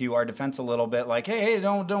leaping to our defense a little bit, like, hey,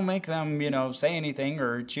 don't make them, say anything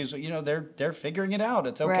or choose. They're figuring it out.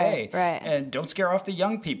 It's okay. Right. And don't scare off the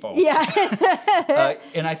young people. Yeah.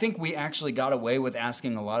 And I think we actually got away with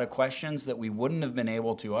asking a lot of questions that we wouldn't have been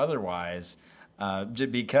able to otherwise.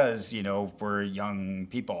 Because, we're young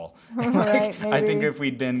people. Right, I think if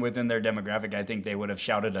we'd been within their demographic, I think they would have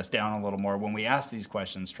shouted us down a little more when we asked these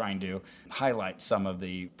questions, trying to highlight some of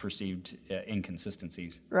the perceived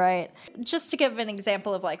inconsistencies. Right. Just to give an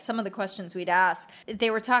example of like some of the questions we'd ask, they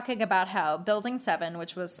were talking about how Building 7,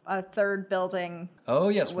 which was a third building, oh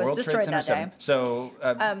yes, was World destroyed Trade Center that 7. day.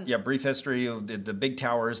 So, brief history of the big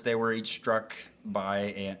towers, they were each struck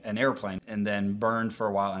by an airplane and then burned for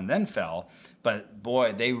a while and then fell. But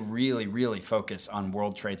boy, they really, really focus on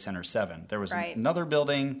World Trade Center 7. There was another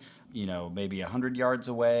building, maybe 100 yards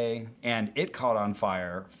away, and it caught on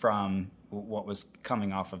fire from what was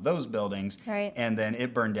coming off of those buildings, and then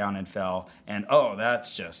it burned down and fell, and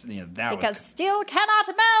that's just, because steel cannot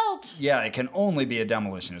melt. Yeah, it can only be a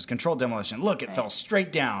demolition. It was controlled demolition. Look, it fell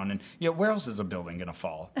straight down, and where else is a building going to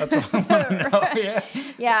fall? That's what I want to know.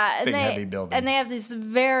 Yeah, big heavy building. And they have this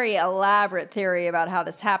very elaborate theory about how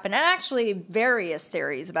this happened, and actually various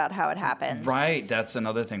theories about how it happened. Right, that's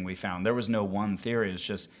another thing we found. There was no one theory. It was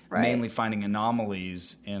just mainly finding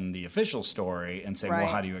anomalies in the official story and saying, well,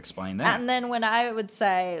 how do you explain that? And then when I would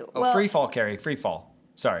say, free fall, Carrie, free fall.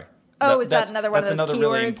 Sorry. Is that another one of those That's another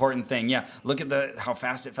keywords? Really important thing. Yeah, look at how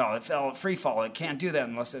fast it fell. It fell free fall. It can't do that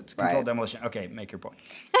unless it's controlled demolition. Okay, make your point.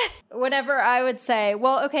 Whenever I would say,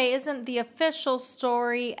 well, okay, isn't the official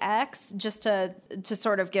story X, just to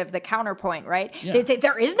sort of give the counterpoint, right? Yeah. They'd say,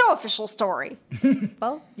 there is no official story.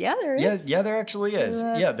 Well, yeah, there is. Yeah, there actually is.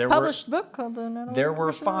 There published book called There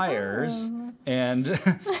were fires, and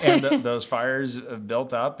those fires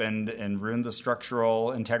built up and ruined the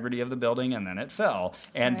structural integrity of the building, and then it fell.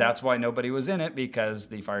 And that's why nobody was in it, because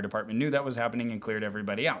the fire department knew that was happening and cleared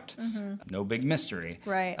everybody out. Mm-hmm. No big mystery.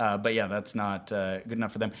 Right. But that's not good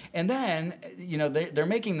enough for them. And then, they're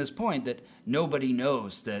making this point that nobody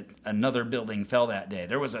knows that another building fell that day.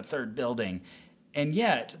 There was a third building. And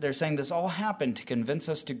yet, they're saying this all happened to convince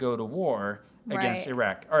us to go to war against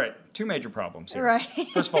Iraq. All right, two major problems here. Right.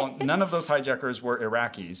 First of all, none of those hijackers were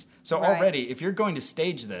Iraqis. So already, if you're going to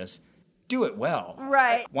stage this, do it well.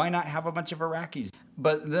 Right. Why not have a bunch of Iraqis?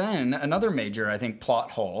 But then another major, I think,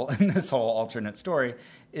 plot hole in this whole alternate story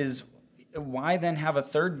is, why then have a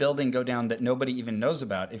third building go down that nobody even knows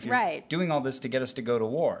about if you're doing all this to get us to go to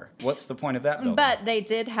war? What's the point of that building? But they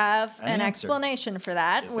did have an explanation for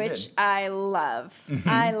that, which I love.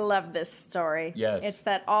 I love this story. Yes. It's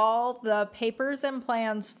that all the papers and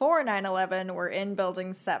plans for 9/11 were in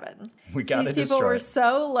Building 7. We got to destroy it. These people were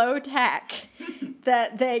so low tech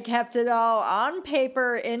that they kept it all on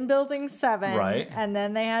paper in Building 7. Right. And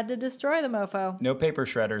then they had to destroy the mofo. No paper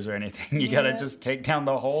shredders or anything. You got to just take down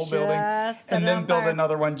the whole building and then build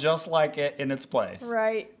another one just like it in its place.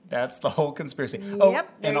 Right. That's the whole conspiracy.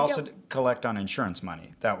 And also collect on insurance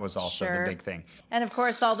money. That was also the big thing. And of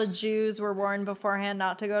course, all the Jews were warned beforehand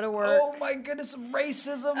not to go to work. Oh my goodness,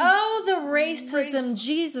 racism. Oh, the racism.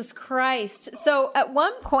 Jesus Christ. So at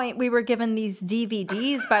one point, we were given these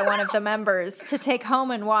DVDs by one of the members to take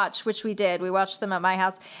home and watch, which we did. We watched them at my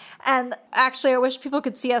house. And actually, I wish people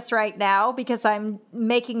could see us right now, because I'm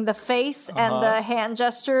making the face and the hand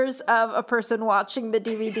gestures of a person watching the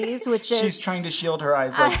DVDs, which is... She's trying to shield her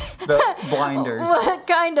eyes like the blinders.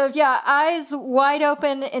 Kind of, yeah. Eyes wide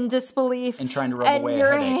open in disbelief. And trying to rub away a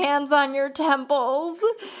your headache. hands on your temples.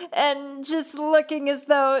 And just looking as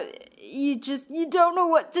though you don't know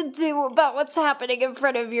what to do about what's happening in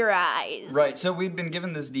front of your eyes. Right. So we'd been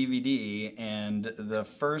given this DVD, and the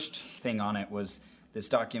first thing on it was this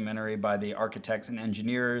documentary by the architects and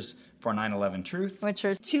engineers for 9/11 Truth. Which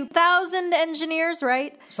are 2,000 engineers,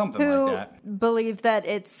 right? Something like that. Who believe that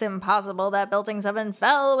it's impossible that Building 7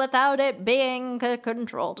 fell without it being a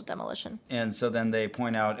controlled demolition. And so then they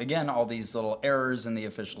point out, again, all these little errors in the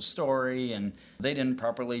official story, and they didn't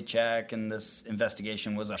properly check, and this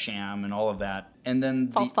investigation was a sham and all of that. And then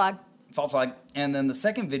False flag. And then the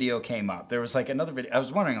second video came up. There was like another video. I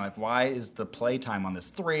was wondering, like, why is the playtime on this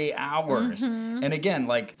 3 hours? Mm-hmm. And again,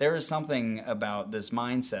 like, there is something about this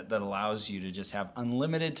mindset that allows you to just have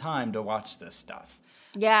unlimited time to watch this stuff.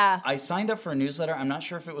 Yeah. I signed up for a newsletter. I'm not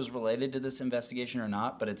sure if it was related to this investigation or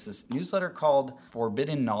not, but it's this newsletter called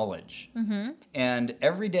Forbidden Knowledge. Mm-hmm. And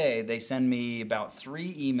every day they send me about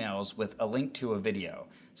 3 emails with a link to a video.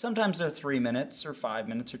 Sometimes they're 3 minutes or 5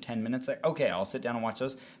 minutes or 10 minutes. Like, okay, I'll sit down and watch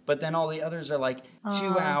those. But then all the others are like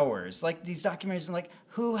 2 hours. Like these documentaries, and like,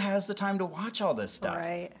 who has the time to watch all this stuff?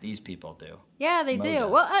 Right. These people do. Yeah, they Mo do.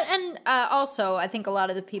 does. Well, and also, I think a lot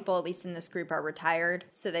of the people, at least in this group, are retired,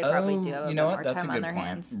 so they probably do have a bit more That's time a on good their point.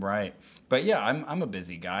 hands. Right. But yeah, I'm a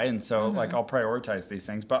busy guy, and so like I'll prioritize these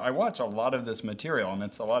things. But I watch a lot of this material, and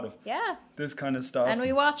it's a lot of this kind of stuff. And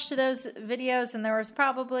we watched those videos, and there was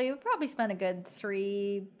we probably spent a good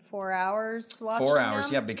 3-4 hours watching 4 hours,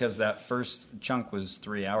 them. yeah, because that first chunk was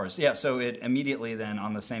 3 hours. Yeah, so it immediately then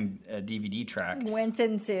on the same DVD track Went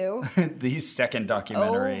into the second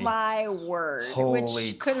documentary. Oh my word. Holy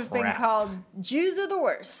which could have been crap. called Jews Are the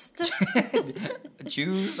Worst.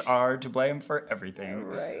 Jews are to blame for everything.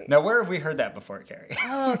 Right. Now, where have we heard that before, Carrie?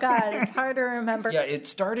 Oh God, it's hard to remember. Yeah, it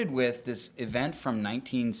started with this event from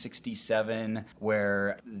 1967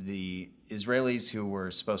 where the Israelis who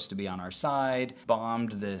were supposed to be on our side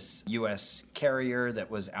bombed this U.S. carrier that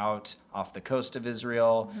was out off the coast of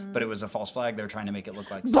Israel, but it was a false flag. They were trying to make it look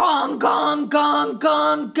like... Gong, gong, gong,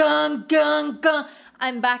 gong, gong, gong, gong.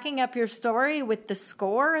 I'm backing up your story with the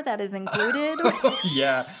score that is included.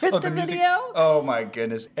 Yeah. With the music. video? Oh my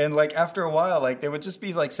goodness. And like after a while, like they would just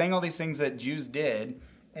be like saying all these things that Jews did.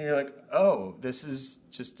 And you're like, oh, this is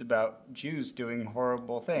just about Jews doing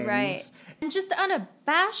horrible things. Right. And just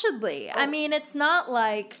unabashedly. I mean, it's not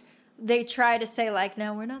like they try to say like,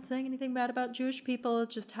 no, we're not saying anything bad about Jewish people. It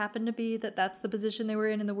just happened to be that that's the position they were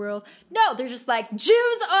in the world. No, they're just like,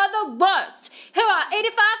 Jews are the worst. Here are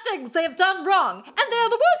 85 things they have done wrong. And they're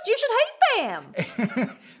the worst. You should hate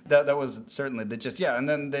them. That was certainly the gist. Yeah, and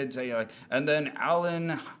then they'd say like, and then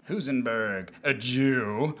Alan Husenberg, a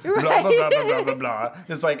Jew, blah, blah, blah, blah, blah, blah, blah.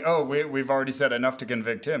 It's like, oh, we've already said enough to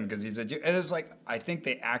convict him because he's a Jew. And it was like, I think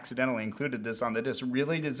they accidentally included this on the disc.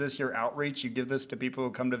 Really? Is this your outreach? You give this to people who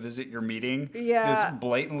come to visit your meeting? Yeah. This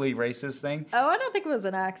blatantly racist thing? Oh, I don't think it was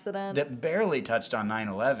an accident. That barely touched on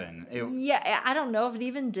 9/11. Yeah, I don't know if it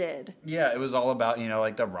even did. Yeah, it was all about,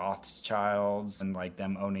 like the Rothschilds and like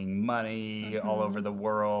them owning money all over the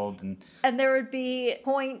world. And there would be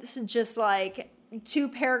points just like 2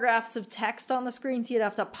 paragraphs of text on the screen, so you'd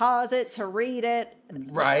have to pause it to read it.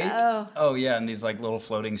 Right? Oh, yeah, and these like little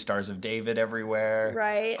floating stars of David everywhere.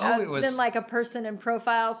 Right. Oh, it was... Then like a person in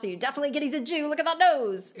profile, so you definitely get he's a Jew. Look at that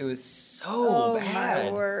nose. It was so bad.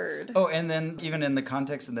 Oh, my word. Oh, and then even in the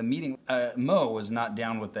context of the meeting, Mo was not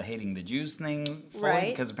down with the hating the Jews thing fully, Right.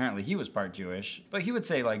 because apparently he was part Jewish. But he would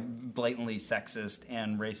say like blatantly sexist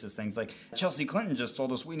and racist things like, Chelsea Clinton just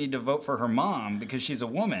told us we need to vote for her mom because she's a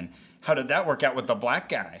woman. How did that work out with the black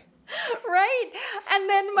guy? Right. And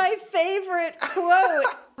then my favorite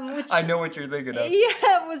quote, which I know what you're thinking of.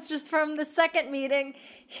 yeah, was just from the second meeting.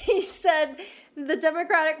 He said the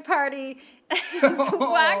Democratic Party is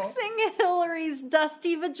waxing Hillary's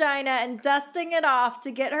dusty vagina and dusting it off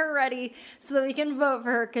to get her ready so that we can vote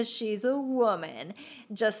for her because she's a woman,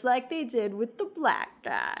 just like they did with the black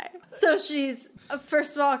guy. So she's,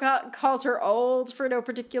 first of all, called her old for no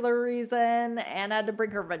particular reason and had to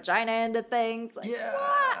bring her vagina into things. Like, Yeah.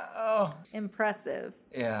 what? Oh. Impressive.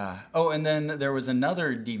 Yeah. Oh, and then there was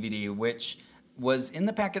another DVD which was in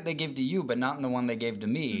the packet they gave to you, but not in the one they gave to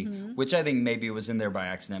me, which I think maybe was in there by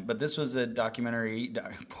accident. But this was a documentary,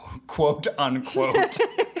 quote unquote.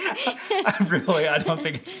 I don't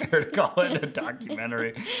think it's fair to call it a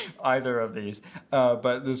documentary, either of these.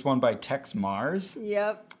 But this one by Tex Mars.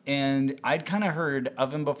 Yep. And I'd kind of heard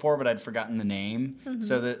of him before, but I'd forgotten the name.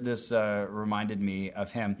 So this reminded me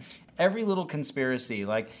of him. Every little conspiracy,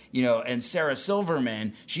 like, and Sarah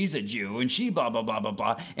Silverman, she's a Jew, and she blah, blah, blah, blah,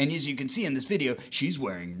 blah. And as you can see in this video, she's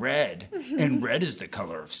wearing red. And red is the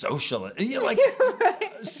color of socialism. Like,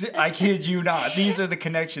 right. I kid you not. These are the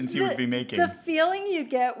connections you would be making. The feeling you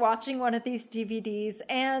get watching one of these DVDs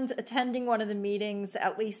and attending one of the meetings,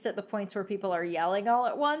 at least at the points where people are yelling all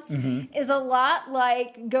at once, is a lot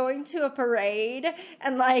like going to a parade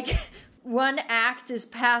and like... one act is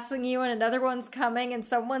passing you and another one's coming and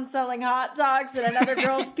someone's selling hot dogs and another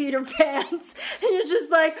girl's Peter Pans and you're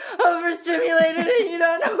just like overstimulated and you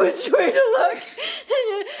don't know which way to look.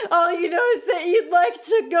 And all you know is that you'd like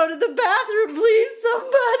to go to the bathroom, please,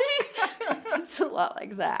 somebody. It's a lot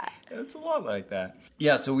like that. It's a lot like that.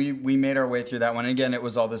 Yeah, so we made our way through that one. Again, it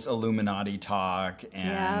was all this Illuminati talk.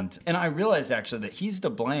 And I realized actually that he's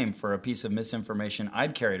to blame for a piece of misinformation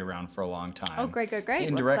I'd carried around for a long time. Oh, great.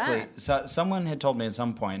 Indirectly. What's that? So, someone had told me at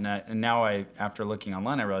some point, and now after looking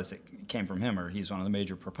online, I realized that came from him, or he's one of the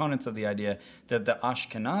major proponents of the idea that the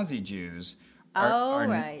Ashkenazi Jews are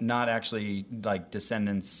right. not actually like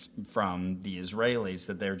descendants from the Israelis,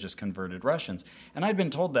 that they're just converted Russians. And I'd been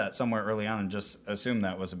told that somewhere early on and just assumed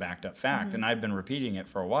that was a backed up fact. And I'd been repeating it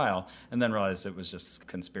for a while and then realized it was just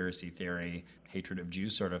conspiracy theory, hatred of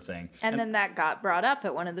Jews sort of thing. And then that got brought up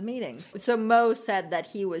at one of the meetings. So Mo said that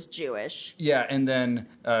he was Jewish. Yeah, and then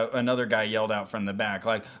another guy yelled out from the back,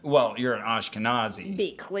 like, well, you're an Ashkenazi.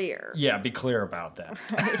 Be clear. Yeah, be clear about that.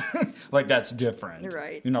 Right. Like, that's different.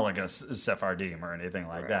 Right. You're not like a Sephardim or anything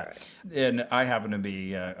like that. And I happen to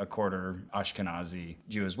be a quarter Ashkenazi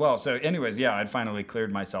Jew as well. So anyways, yeah, I'd finally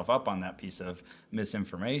cleared myself up on that piece of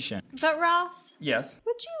misinformation. But Ross? Yes?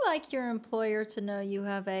 Would you like your employer to know you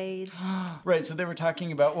have AIDS? Right, so they were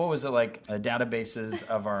talking about, what was it, like databases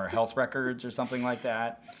of our health records or something like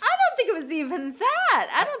that? I don't think it was even that.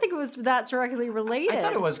 I don't think it was that directly related. I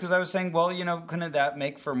thought it was, because I was saying, well, couldn't that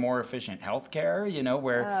make for more efficient health care,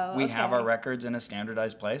 where we have our records in a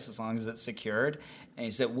standardized place as long as it's secured? And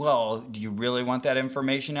he said, well, do you really want that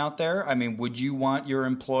information out there? I mean, would you want your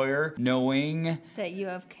employer knowing that you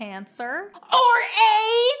have cancer? Or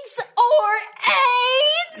AIDS?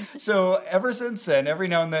 Or AIDS? So ever since then, every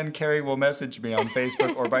now and then, Carrie will message me on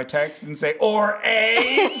Facebook or by text and say, or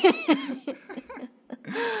AIDS?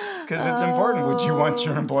 Because it's important. Would you want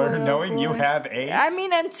your employer knowing you have AIDS? I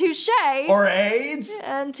mean, and touche. Or AIDS?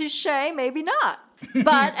 And touche, maybe not.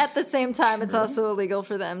 But at the same time, it's also illegal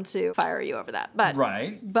for them to fire you over that. But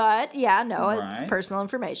right. But yeah, no, it's personal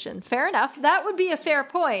information. Fair enough. That would be a fair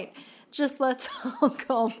point. Just let's all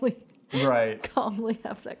calmly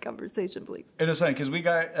have that conversation, please. It was funny because we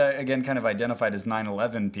got, again, kind of identified as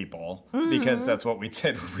 9/11 people because that's what we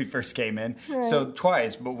did when we first came in. Right. So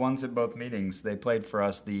twice, but once at both meetings, they played for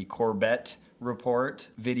us the Corbett Report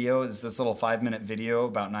video. It's this little 5-minute video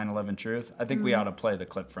about 9/11 truth. I think we ought to play the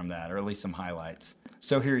clip from that, or at least some highlights.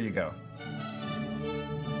 So here you go.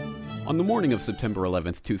 On the morning of September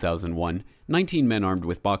 11th, 2001, 19 men armed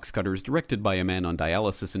with box cutters directed by a man on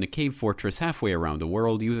dialysis in a cave fortress halfway around the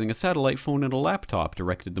world using a satellite phone and a laptop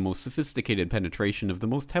directed the most sophisticated penetration of the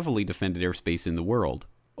most heavily defended airspace in the world,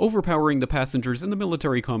 overpowering the passengers and the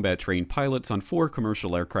military combat-trained pilots on 4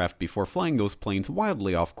 commercial aircraft before flying those planes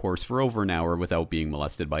wildly off course for over an hour without being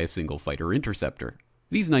molested by a single fighter interceptor.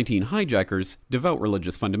 These 19 hijackers, devout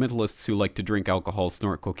religious fundamentalists who like to drink alcohol,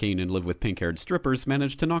 snort cocaine, and live with pink-haired strippers,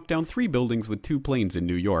 managed to knock down 3 buildings with 2 planes in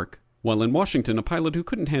New York. While in Washington, a pilot who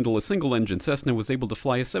couldn't handle a single-engine Cessna was able to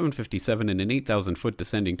fly a 757 in an 8,000-foot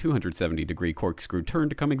descending 270-degree corkscrew turn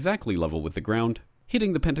to come exactly level with the ground,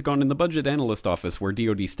 hitting the Pentagon in the Budget Analyst Office where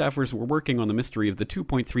DoD staffers were working on the mystery of the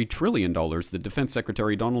 $2.3 trillion that Defense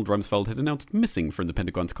Secretary Donald Rumsfeld had announced missing from the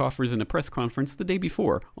Pentagon's coffers in a press conference the day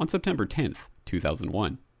before, on September 10th,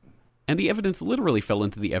 2001. And the evidence literally fell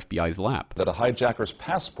into the FBI's lap. That a hijacker's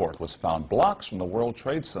passport was found blocks from the World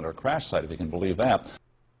Trade Center crash site, if you can believe that.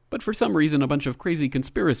 But for some reason, a bunch of crazy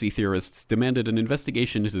conspiracy theorists demanded an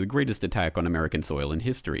investigation into the greatest attack on American soil in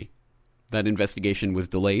history. That investigation was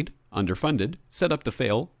delayed, underfunded, set up to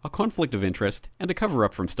fail, a conflict of interest, and a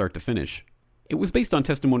cover-up from start to finish. It was based on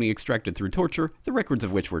testimony extracted through torture, the records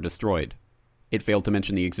of which were destroyed. It failed to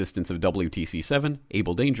mention the existence of WTC-7,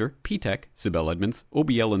 Able Danger, P-TECH, Sibel Edmonds,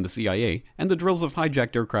 OBL and the CIA, and the drills of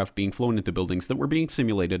hijacked aircraft being flown into buildings that were being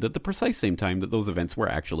simulated at the precise same time that those events were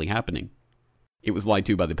actually happening. It was lied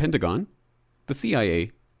to by the Pentagon, the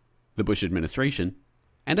CIA, the Bush administration,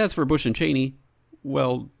 and as for Bush and Cheney,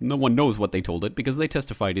 well, no one knows what they told it because they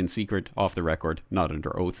testified in secret, off the record, not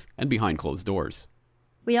under oath, and behind closed doors.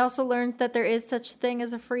 We also learned that there is such thing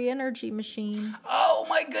as a free energy machine. Oh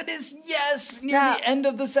my goodness, yes! Near the end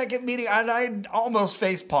of the second meeting, I almost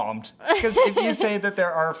face-palmed. Because if you say that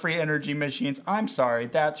there are free energy machines, I'm sorry,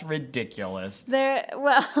 that's ridiculous.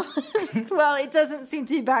 Well, it doesn't seem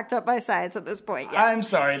to be backed up by science at this point, yes. I'm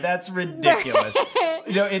sorry, that's ridiculous.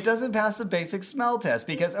 It doesn't pass the basic smell test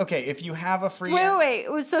because, okay, if you have a free... Wait,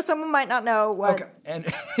 so someone might not know what... Okay, and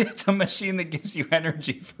it's a machine that gives you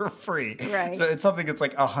energy for free. Right. So it's something that's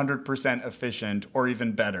like 100% efficient or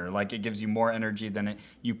even better. Like it gives you more energy than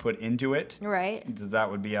you put into it. Right. So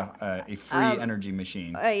that would be a free energy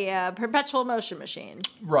machine. A perpetual motion machine.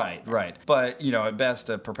 Right. But, at best,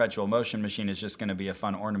 a perpetual motion machine is just going to be a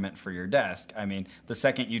fun ornament for your desk. I mean, the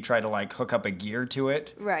second you try to hook up a gear to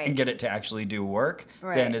it and get it to actually do work,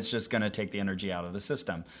 then it's just going to take the energy out of the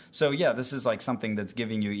system. So yeah, this is like something that's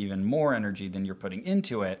giving you even more energy than you're putting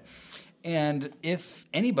into it. And if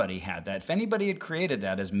anybody had that, if anybody had created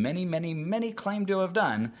that, as many, many, many claim to have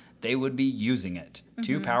done, they would be using it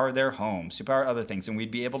to power their homes, to power other things, and we'd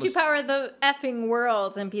be able to power the effing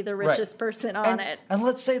world and be the richest person on it. And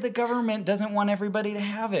let's say the government doesn't want everybody to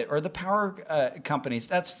have it, or the power companies.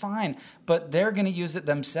 That's fine, but they're going to use it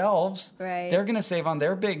themselves. Right. They're going to save on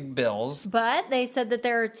their big bills. But they said that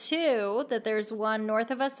there are two, that there's one north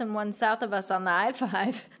of us and one south of us on the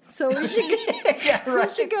I-5. So we should we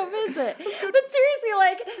should go visit. But seriously,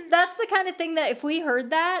 like, that's the kind of thing that if we heard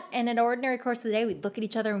that in an ordinary course of the day, we'd look at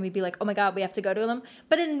each other and we'd be like, oh my God, we have to go to them.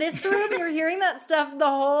 But in this room, you're hearing that stuff the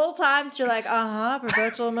whole time. So you're like,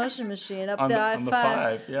 perpetual motion machine up the I-5. On the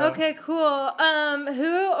 5, yeah. Okay, cool.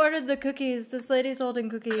 Who ordered the cookies? This lady's holding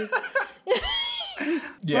cookies.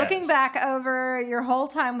 Yes. Looking back over your whole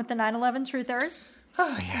time with the 9/11 truthers,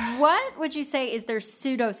 what would you say is their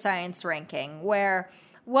pseudoscience ranking, where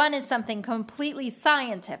one is something completely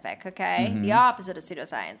scientific, okay? The opposite of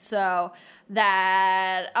pseudoscience. So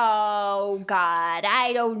that, oh God,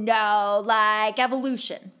 I don't know, like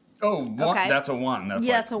evolution. Oh, Okay. That's a 1.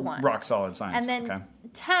 That's a 1. Rock solid science. And then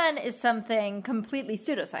 10 is something completely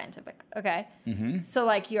pseudoscientific, okay? So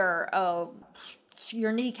like your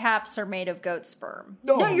kneecaps are made of goat sperm.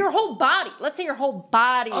 Oh. No, your whole body. Let's say your whole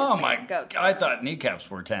body is made of goat sperm. I thought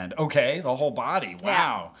kneecaps were 10. Okay, the whole body.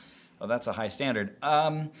 Wow. Well, that's a high standard.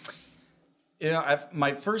 My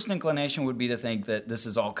first inclination would be to think that this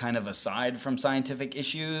is all kind of aside from scientific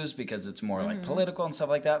issues because it's more like political and stuff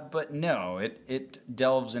like that. But no, it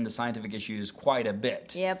delves into scientific issues quite a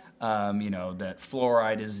bit. Yep. That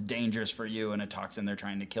fluoride is dangerous for you and a toxin they're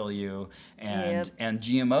trying to kill you. And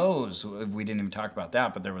GMOs, we didn't even talk about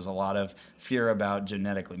that, but there was a lot of fear about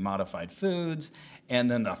genetically modified foods. And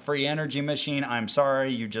then the free energy machine, I'm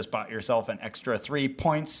sorry, you just bought yourself an extra 3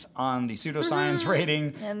 points on the pseudoscience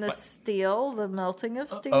rating. And steel, the melting of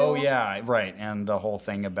steel. Oh, yeah, right. And the whole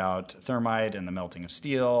thing about thermite and the melting of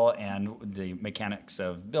steel and the mechanics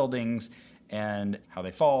of buildings and how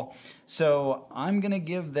they fall. So I'm going to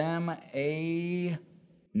give them a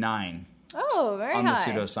 9. Oh, very high. On the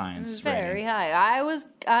pseudoscience rating. Very high. I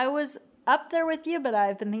was up there with you, but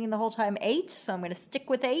I've been thinking the whole time 8, so I'm going to stick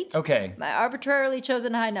with 8. Okay. My arbitrarily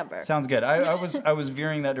chosen high number. Sounds good. I was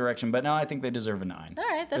veering that direction, but now I think they deserve a 9. All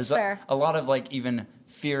right, that's There's fair. A lot of like even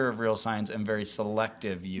fear of real science and very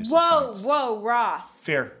selective use of science. Whoa, Ross.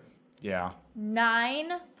 Fear. Yeah.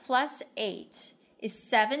 9 plus 8 is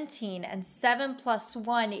 17, and 7 plus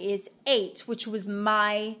 1 is 8, which was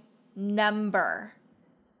my number.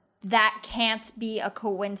 That can't be a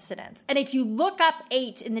coincidence. And if you look up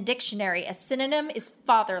 8 in the dictionary, a synonym is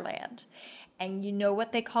fatherland. And you know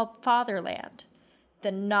what they called fatherland?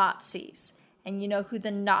 The Nazis. And you know who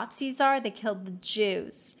the Nazis are? They killed the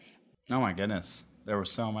Jews. Oh my goodness. There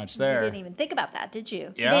was so much there. You didn't even think about that, did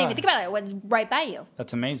you? Yeah. You didn't even think about it. It went right by you.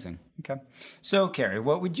 That's amazing. Okay. So, Carrie,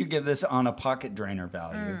 what would you give this on a pocket drainer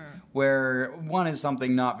value? Where 1 is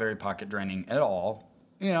something not very pocket draining at all.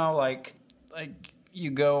 Like you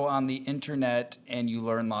go on the internet and you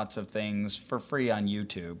learn lots of things for free on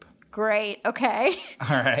YouTube. Great. Okay.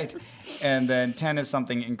 All right. And then 10 is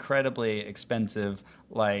something incredibly expensive,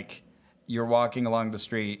 like you're walking along the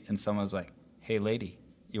street and someone's like, hey, lady,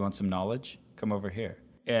 you want some knowledge? Come over here.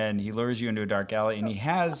 And he lures you into a dark alley, and he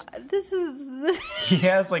has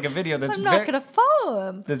like a video that's I'm not going to follow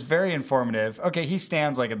him. That's very informative. Okay, he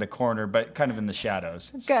stands like in the corner, but kind of in the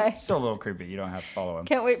shadows. Okay. Still a little creepy. You don't have to follow him.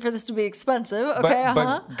 Can't wait for this to be expensive. Okay,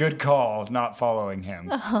 But good call, not following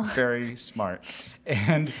him. Very smart.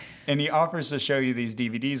 And he offers to show you these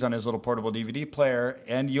DVDs on his little portable DVD player,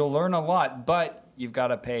 and you'll learn a lot, but you've got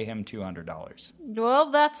to pay him $200.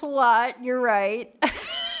 Well, that's a lot. You're right.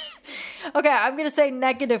 Okay, I'm going to say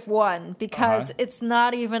 -1 because it's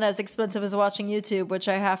not even as expensive as watching YouTube, which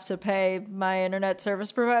I have to pay my internet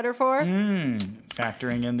service provider for.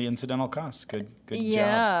 Factoring in the incidental costs. Good job.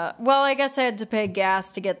 Yeah. Well, I guess I had to pay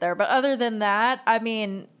gas to get there. But other than that, I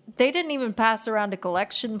mean, they didn't even pass around a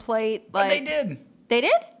collection plate. But they did. They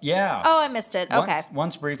did? Yeah. Oh, I missed it. Okay.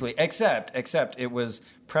 Once briefly, except it was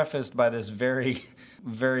prefaced by this very,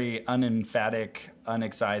 very unemphatic,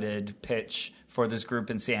 unexcited pitch for this group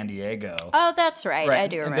in San Diego. Oh, that's right. I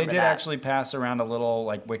do remember that. And they did actually pass around a little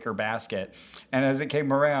like wicker basket. And as it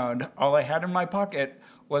came around, all I had in my pocket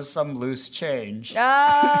was some loose change.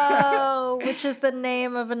 Oh, which is the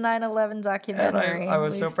name of a 9/11 documentary. And I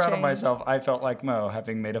was so proud of myself. I felt like Mo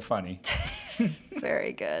having made a funny.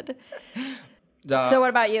 Very good. So what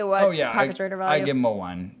about you? What pocket drainer value? I give them a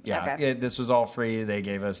 1. Yeah, Okay. This was all free. They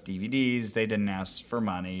gave us DVDs. They didn't ask for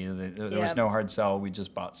money. There was no hard sell. We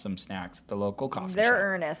just bought some snacks at the local coffee shop. They're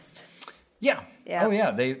earnest. Yeah. Yeah. Oh, yeah.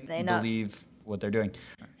 They believe what they're doing.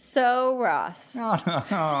 So, Ross.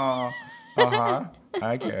 Hi,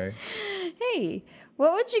 Carrie. Hey,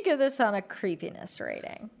 What would you give this on a creepiness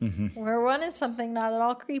rating? Where 1 is something not at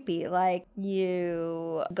all creepy, like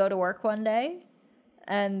you go to work one day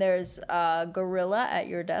and there's a gorilla at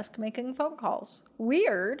your desk making phone calls.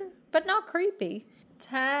 Weird, but not creepy.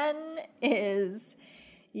 10 is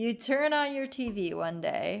you turn on your TV one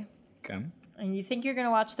day and you think you're going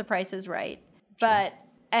to watch The Price is Right, but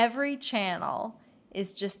every channel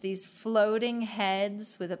is just these floating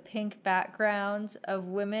heads with a pink background of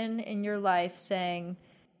women in your life saying,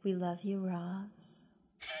 "We love you, Ross.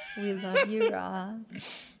 We love you,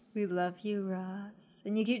 Ross. We love you, Ross."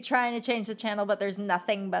 And you keep trying to change the channel, but there's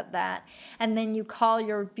nothing but that. And then you call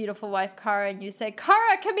your beautiful wife, Cara, and you say,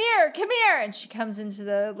 "Cara, come here, come here." And she comes into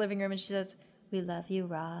the living room and she says, "We love you,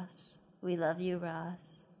 Ross. We love you,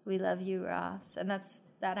 Ross. We love you, Ross." And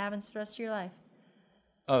that happens for the rest of your life.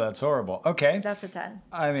 Oh, that's horrible. Okay. That's a 10.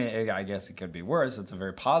 I mean, I guess it could be worse. It's a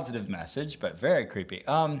very positive message, but very creepy.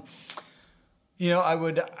 I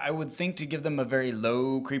would think to give them a very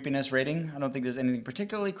low creepiness rating. I don't think there's anything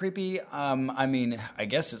particularly creepy. I mean, I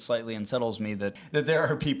guess it slightly unsettles me that there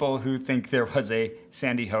are people who think there was a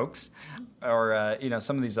Sandy hoax, or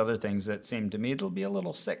some of these other things that seem to me it'll be a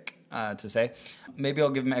little sick to say. Maybe I'll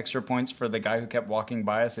give him extra points for the guy who kept walking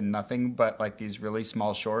by us in nothing but like these really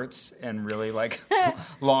small shorts and really like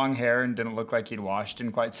long hair and didn't look like he'd washed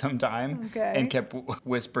in quite some time, and kept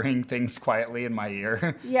whispering things quietly in my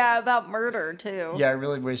ear. Yeah, about murder too. Yeah, I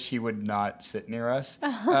really wish he would not sit near us.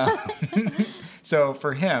 So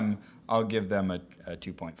for him, I'll give them a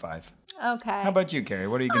 2.5. Okay. How about you, Carrie?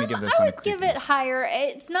 What are you going to give this on a I would give it higher.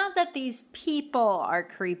 It's not that these people are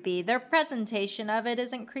creepy. Their presentation of it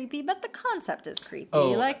isn't creepy, but the concept is creepy.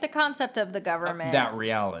 Oh, like the concept of the government. That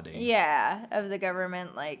reality. Yeah, of the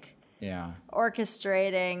government,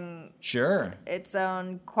 orchestrating Sure. its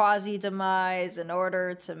own quasi-demise in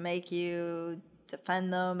order to make you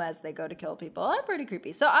defend them as they go to kill people. I'm pretty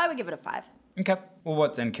creepy. So I would give it a 5. Okay. Well,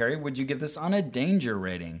 what then, Carrie? Would you give this on a danger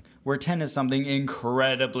rating, where 10 is something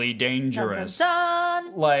incredibly dangerous? Dun,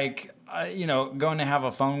 dun, dun. Like, going to have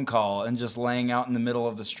a phone call and just laying out in the middle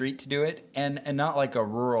of the street to do it, and not like a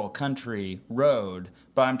rural country road,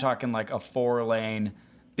 but I'm talking like a 4-lane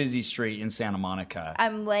busy street in Santa Monica.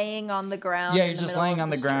 I'm laying on the ground. Yeah, you're just laying on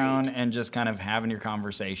the ground and just kind of having your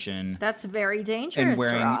conversation. That's very dangerous,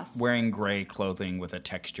 and wearing gray clothing with a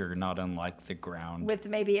texture not unlike the ground. With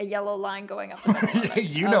maybe a yellow line going up the middle of it.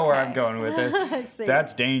 You know where I'm going with this. I see.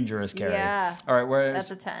 That's dangerous, Carrie. Yeah. All right, whereas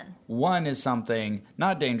that's a 10. 1 is something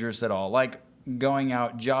not dangerous at all, like going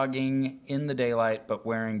out jogging in the daylight but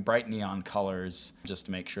wearing bright neon colors just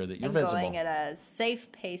to make sure that you're visible. Going at a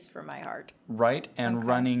safe pace for my heart. Right, and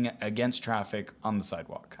running against traffic on the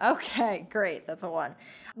sidewalk. Okay, great. That's a 1.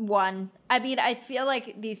 1. I mean, I feel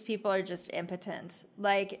like these people are just impotent.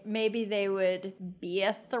 Like, maybe they would be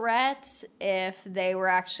a threat if they were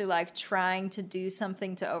actually, like, trying to do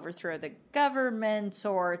something to overthrow the government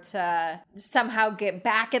or to somehow get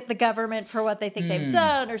back at the government for what they think they've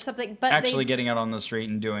done or something. But actually getting out on the street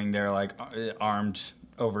and doing their, like, armed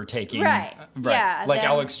overtaking. Right. Yeah. Like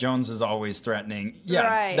Alex Jones is always threatening. Yeah,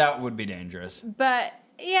 right. That would be dangerous. But,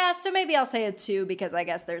 yeah, so maybe I'll say a 2 because I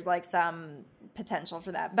guess there's, like, some potential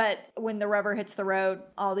for that. But when the rubber hits the road,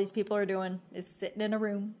 all these people are doing is sitting in a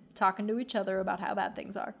room talking to each other about how bad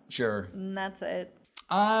things are. Sure. And that's it.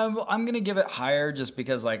 I'm going to give it higher just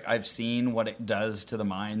because, like, I've seen what it does to the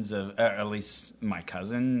minds of at least my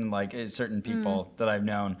cousin, like certain people that I've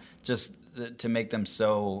known, just to make them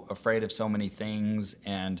so afraid of so many things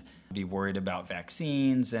and be worried about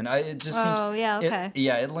vaccines. And it just seems... Oh, yeah, okay.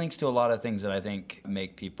 It links to a lot of things that I think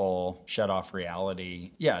make people shut off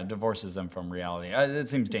reality. Yeah, divorces them from reality. It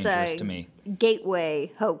seems dangerous to me.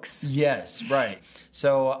 Gateway hoax. Yes, right.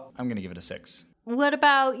 So I'm going to give it a 6. What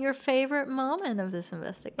about your favorite moment of this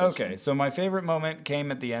investigation? Okay, so my favorite moment came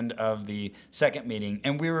at the end of the second meeting,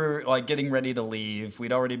 and we were like getting ready to leave.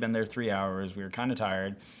 We'd already been there 3 hours. We were kind of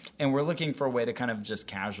tired, and we're looking for a way to kind of just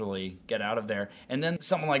casually get out of there. And then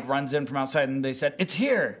someone like runs in from outside, and they said, "It's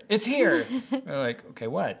here! It's here!" We're like, "Okay,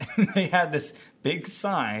 what?" They had this big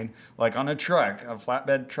sign, like on a truck, a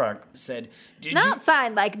flatbed truck, said, Not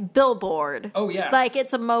sign, like billboard. Oh, yeah. Like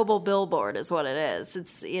it's a mobile billboard is what it is.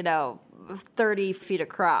 It's, 30 feet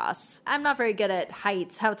across. I'm not very good at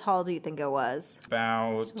heights. How tall do you think it was?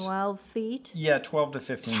 About 12 feet? Yeah, 12 to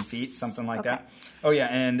 15 feet, something like that. Oh, yeah,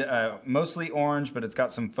 and mostly orange, but it's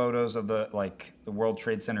got some photos of the World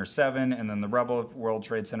Trade Center 7 and then the Rebel World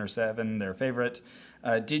Trade Center 7, their favorite.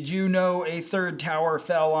 Did you know a third tower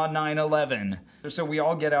fell on 9/11? So we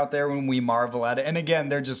all get out there when we marvel at it. And again,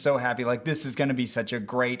 they're just so happy. Like, this is going to be such a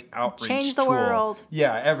great outreach Change the tool. world.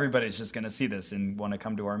 Yeah, everybody's just going to see this and want to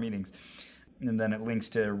come to our meetings. And then it links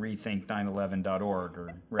to rethink911.org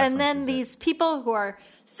or references And then it. these people who are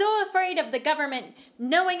so afraid of the government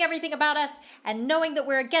knowing everything about us and knowing that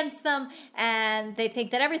we're against them and they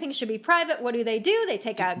think that everything should be private, what do? They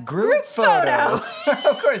take a group photo.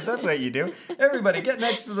 Of course, that's what you do. Everybody get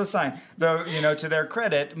next to the sign. Though, to their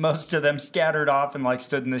credit, most of them scattered off and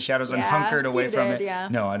stood in the shadows and hunkered away from it. Yeah.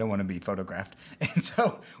 No, I don't want to be photographed. And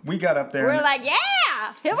so we got up there. We're like,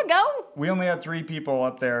 yeah, here we go. We only had 3 people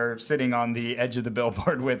up there sitting on the edge of the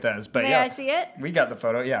billboard with us. But May I see it? We got the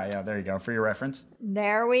photo. Yeah, there you go. For your reference.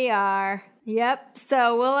 There we are. Yep.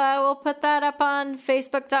 So we'll put that up on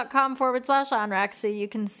facebook.com/onrack so you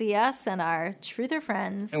can see us and our truther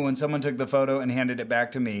friends. And when someone took the photo and handed it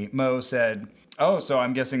back to me, Mo said, "Oh, so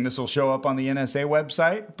I'm guessing this will show up on the NSA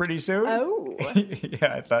website pretty soon?" Oh.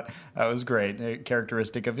 Yeah, I thought that was great. A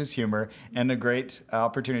characteristic of his humor and a great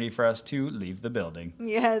opportunity for us to leave the building.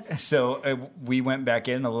 Yes. So we went back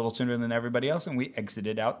in a little sooner than everybody else and we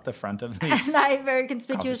exited out the front of the... And I very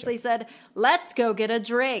conspicuously said, let's go get a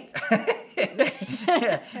drink.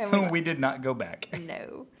 Yeah. We did not go back.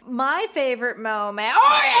 No. My favorite moment.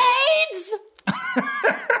 Or AIDS!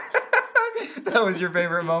 That was your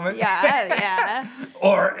favorite moment? Yeah.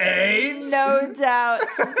 Or AIDS? No doubt.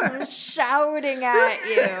 Just him shouting at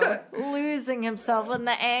you, losing himself in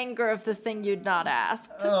the anger of the thing you'd not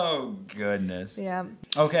asked. Oh, goodness. Yeah.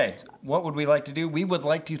 Okay, what would we like to do? We would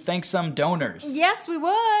like to thank some donors. Yes, we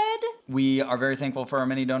would. We are very thankful for our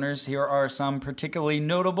many donors. Here are some particularly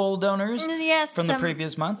notable donors from the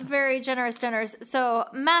previous month. Very generous donors. So,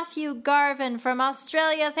 Matthew Garvin from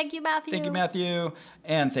Australia. Thank you, Matthew. Thank you, Matthew.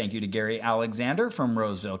 And thank you to Gary Alexander from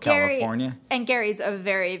Roseville, California. And Gary's a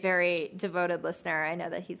very, very devoted listener. I know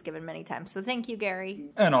that he's given many times. So thank you, Gary.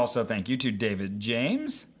 And also thank you to David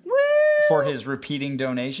James. Woo! For his repeating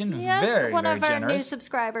donation. Yes, very, one very of our generous. new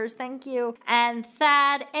subscribers. Thank you. And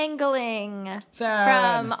Thad Engling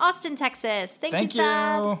from Austin, Texas. Thank you,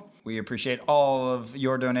 Thad. We appreciate all of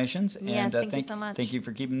your donations. Yes, and thank you so much. Thank you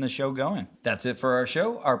for keeping the show going. That's it for our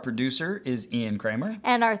show. Our producer is Ian Kramer.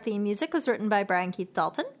 And our theme music was written by Brian Keith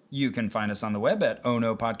Dalton. You can find us on the web at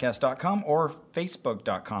onopodcast.com or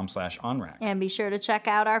facebook.com/onrack. And be sure to check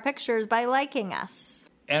out our pictures by liking us.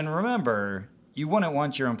 And remember, you wouldn't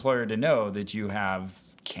want your employer to know that you have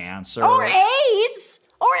cancer. Or AIDS!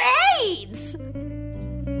 Or AIDS!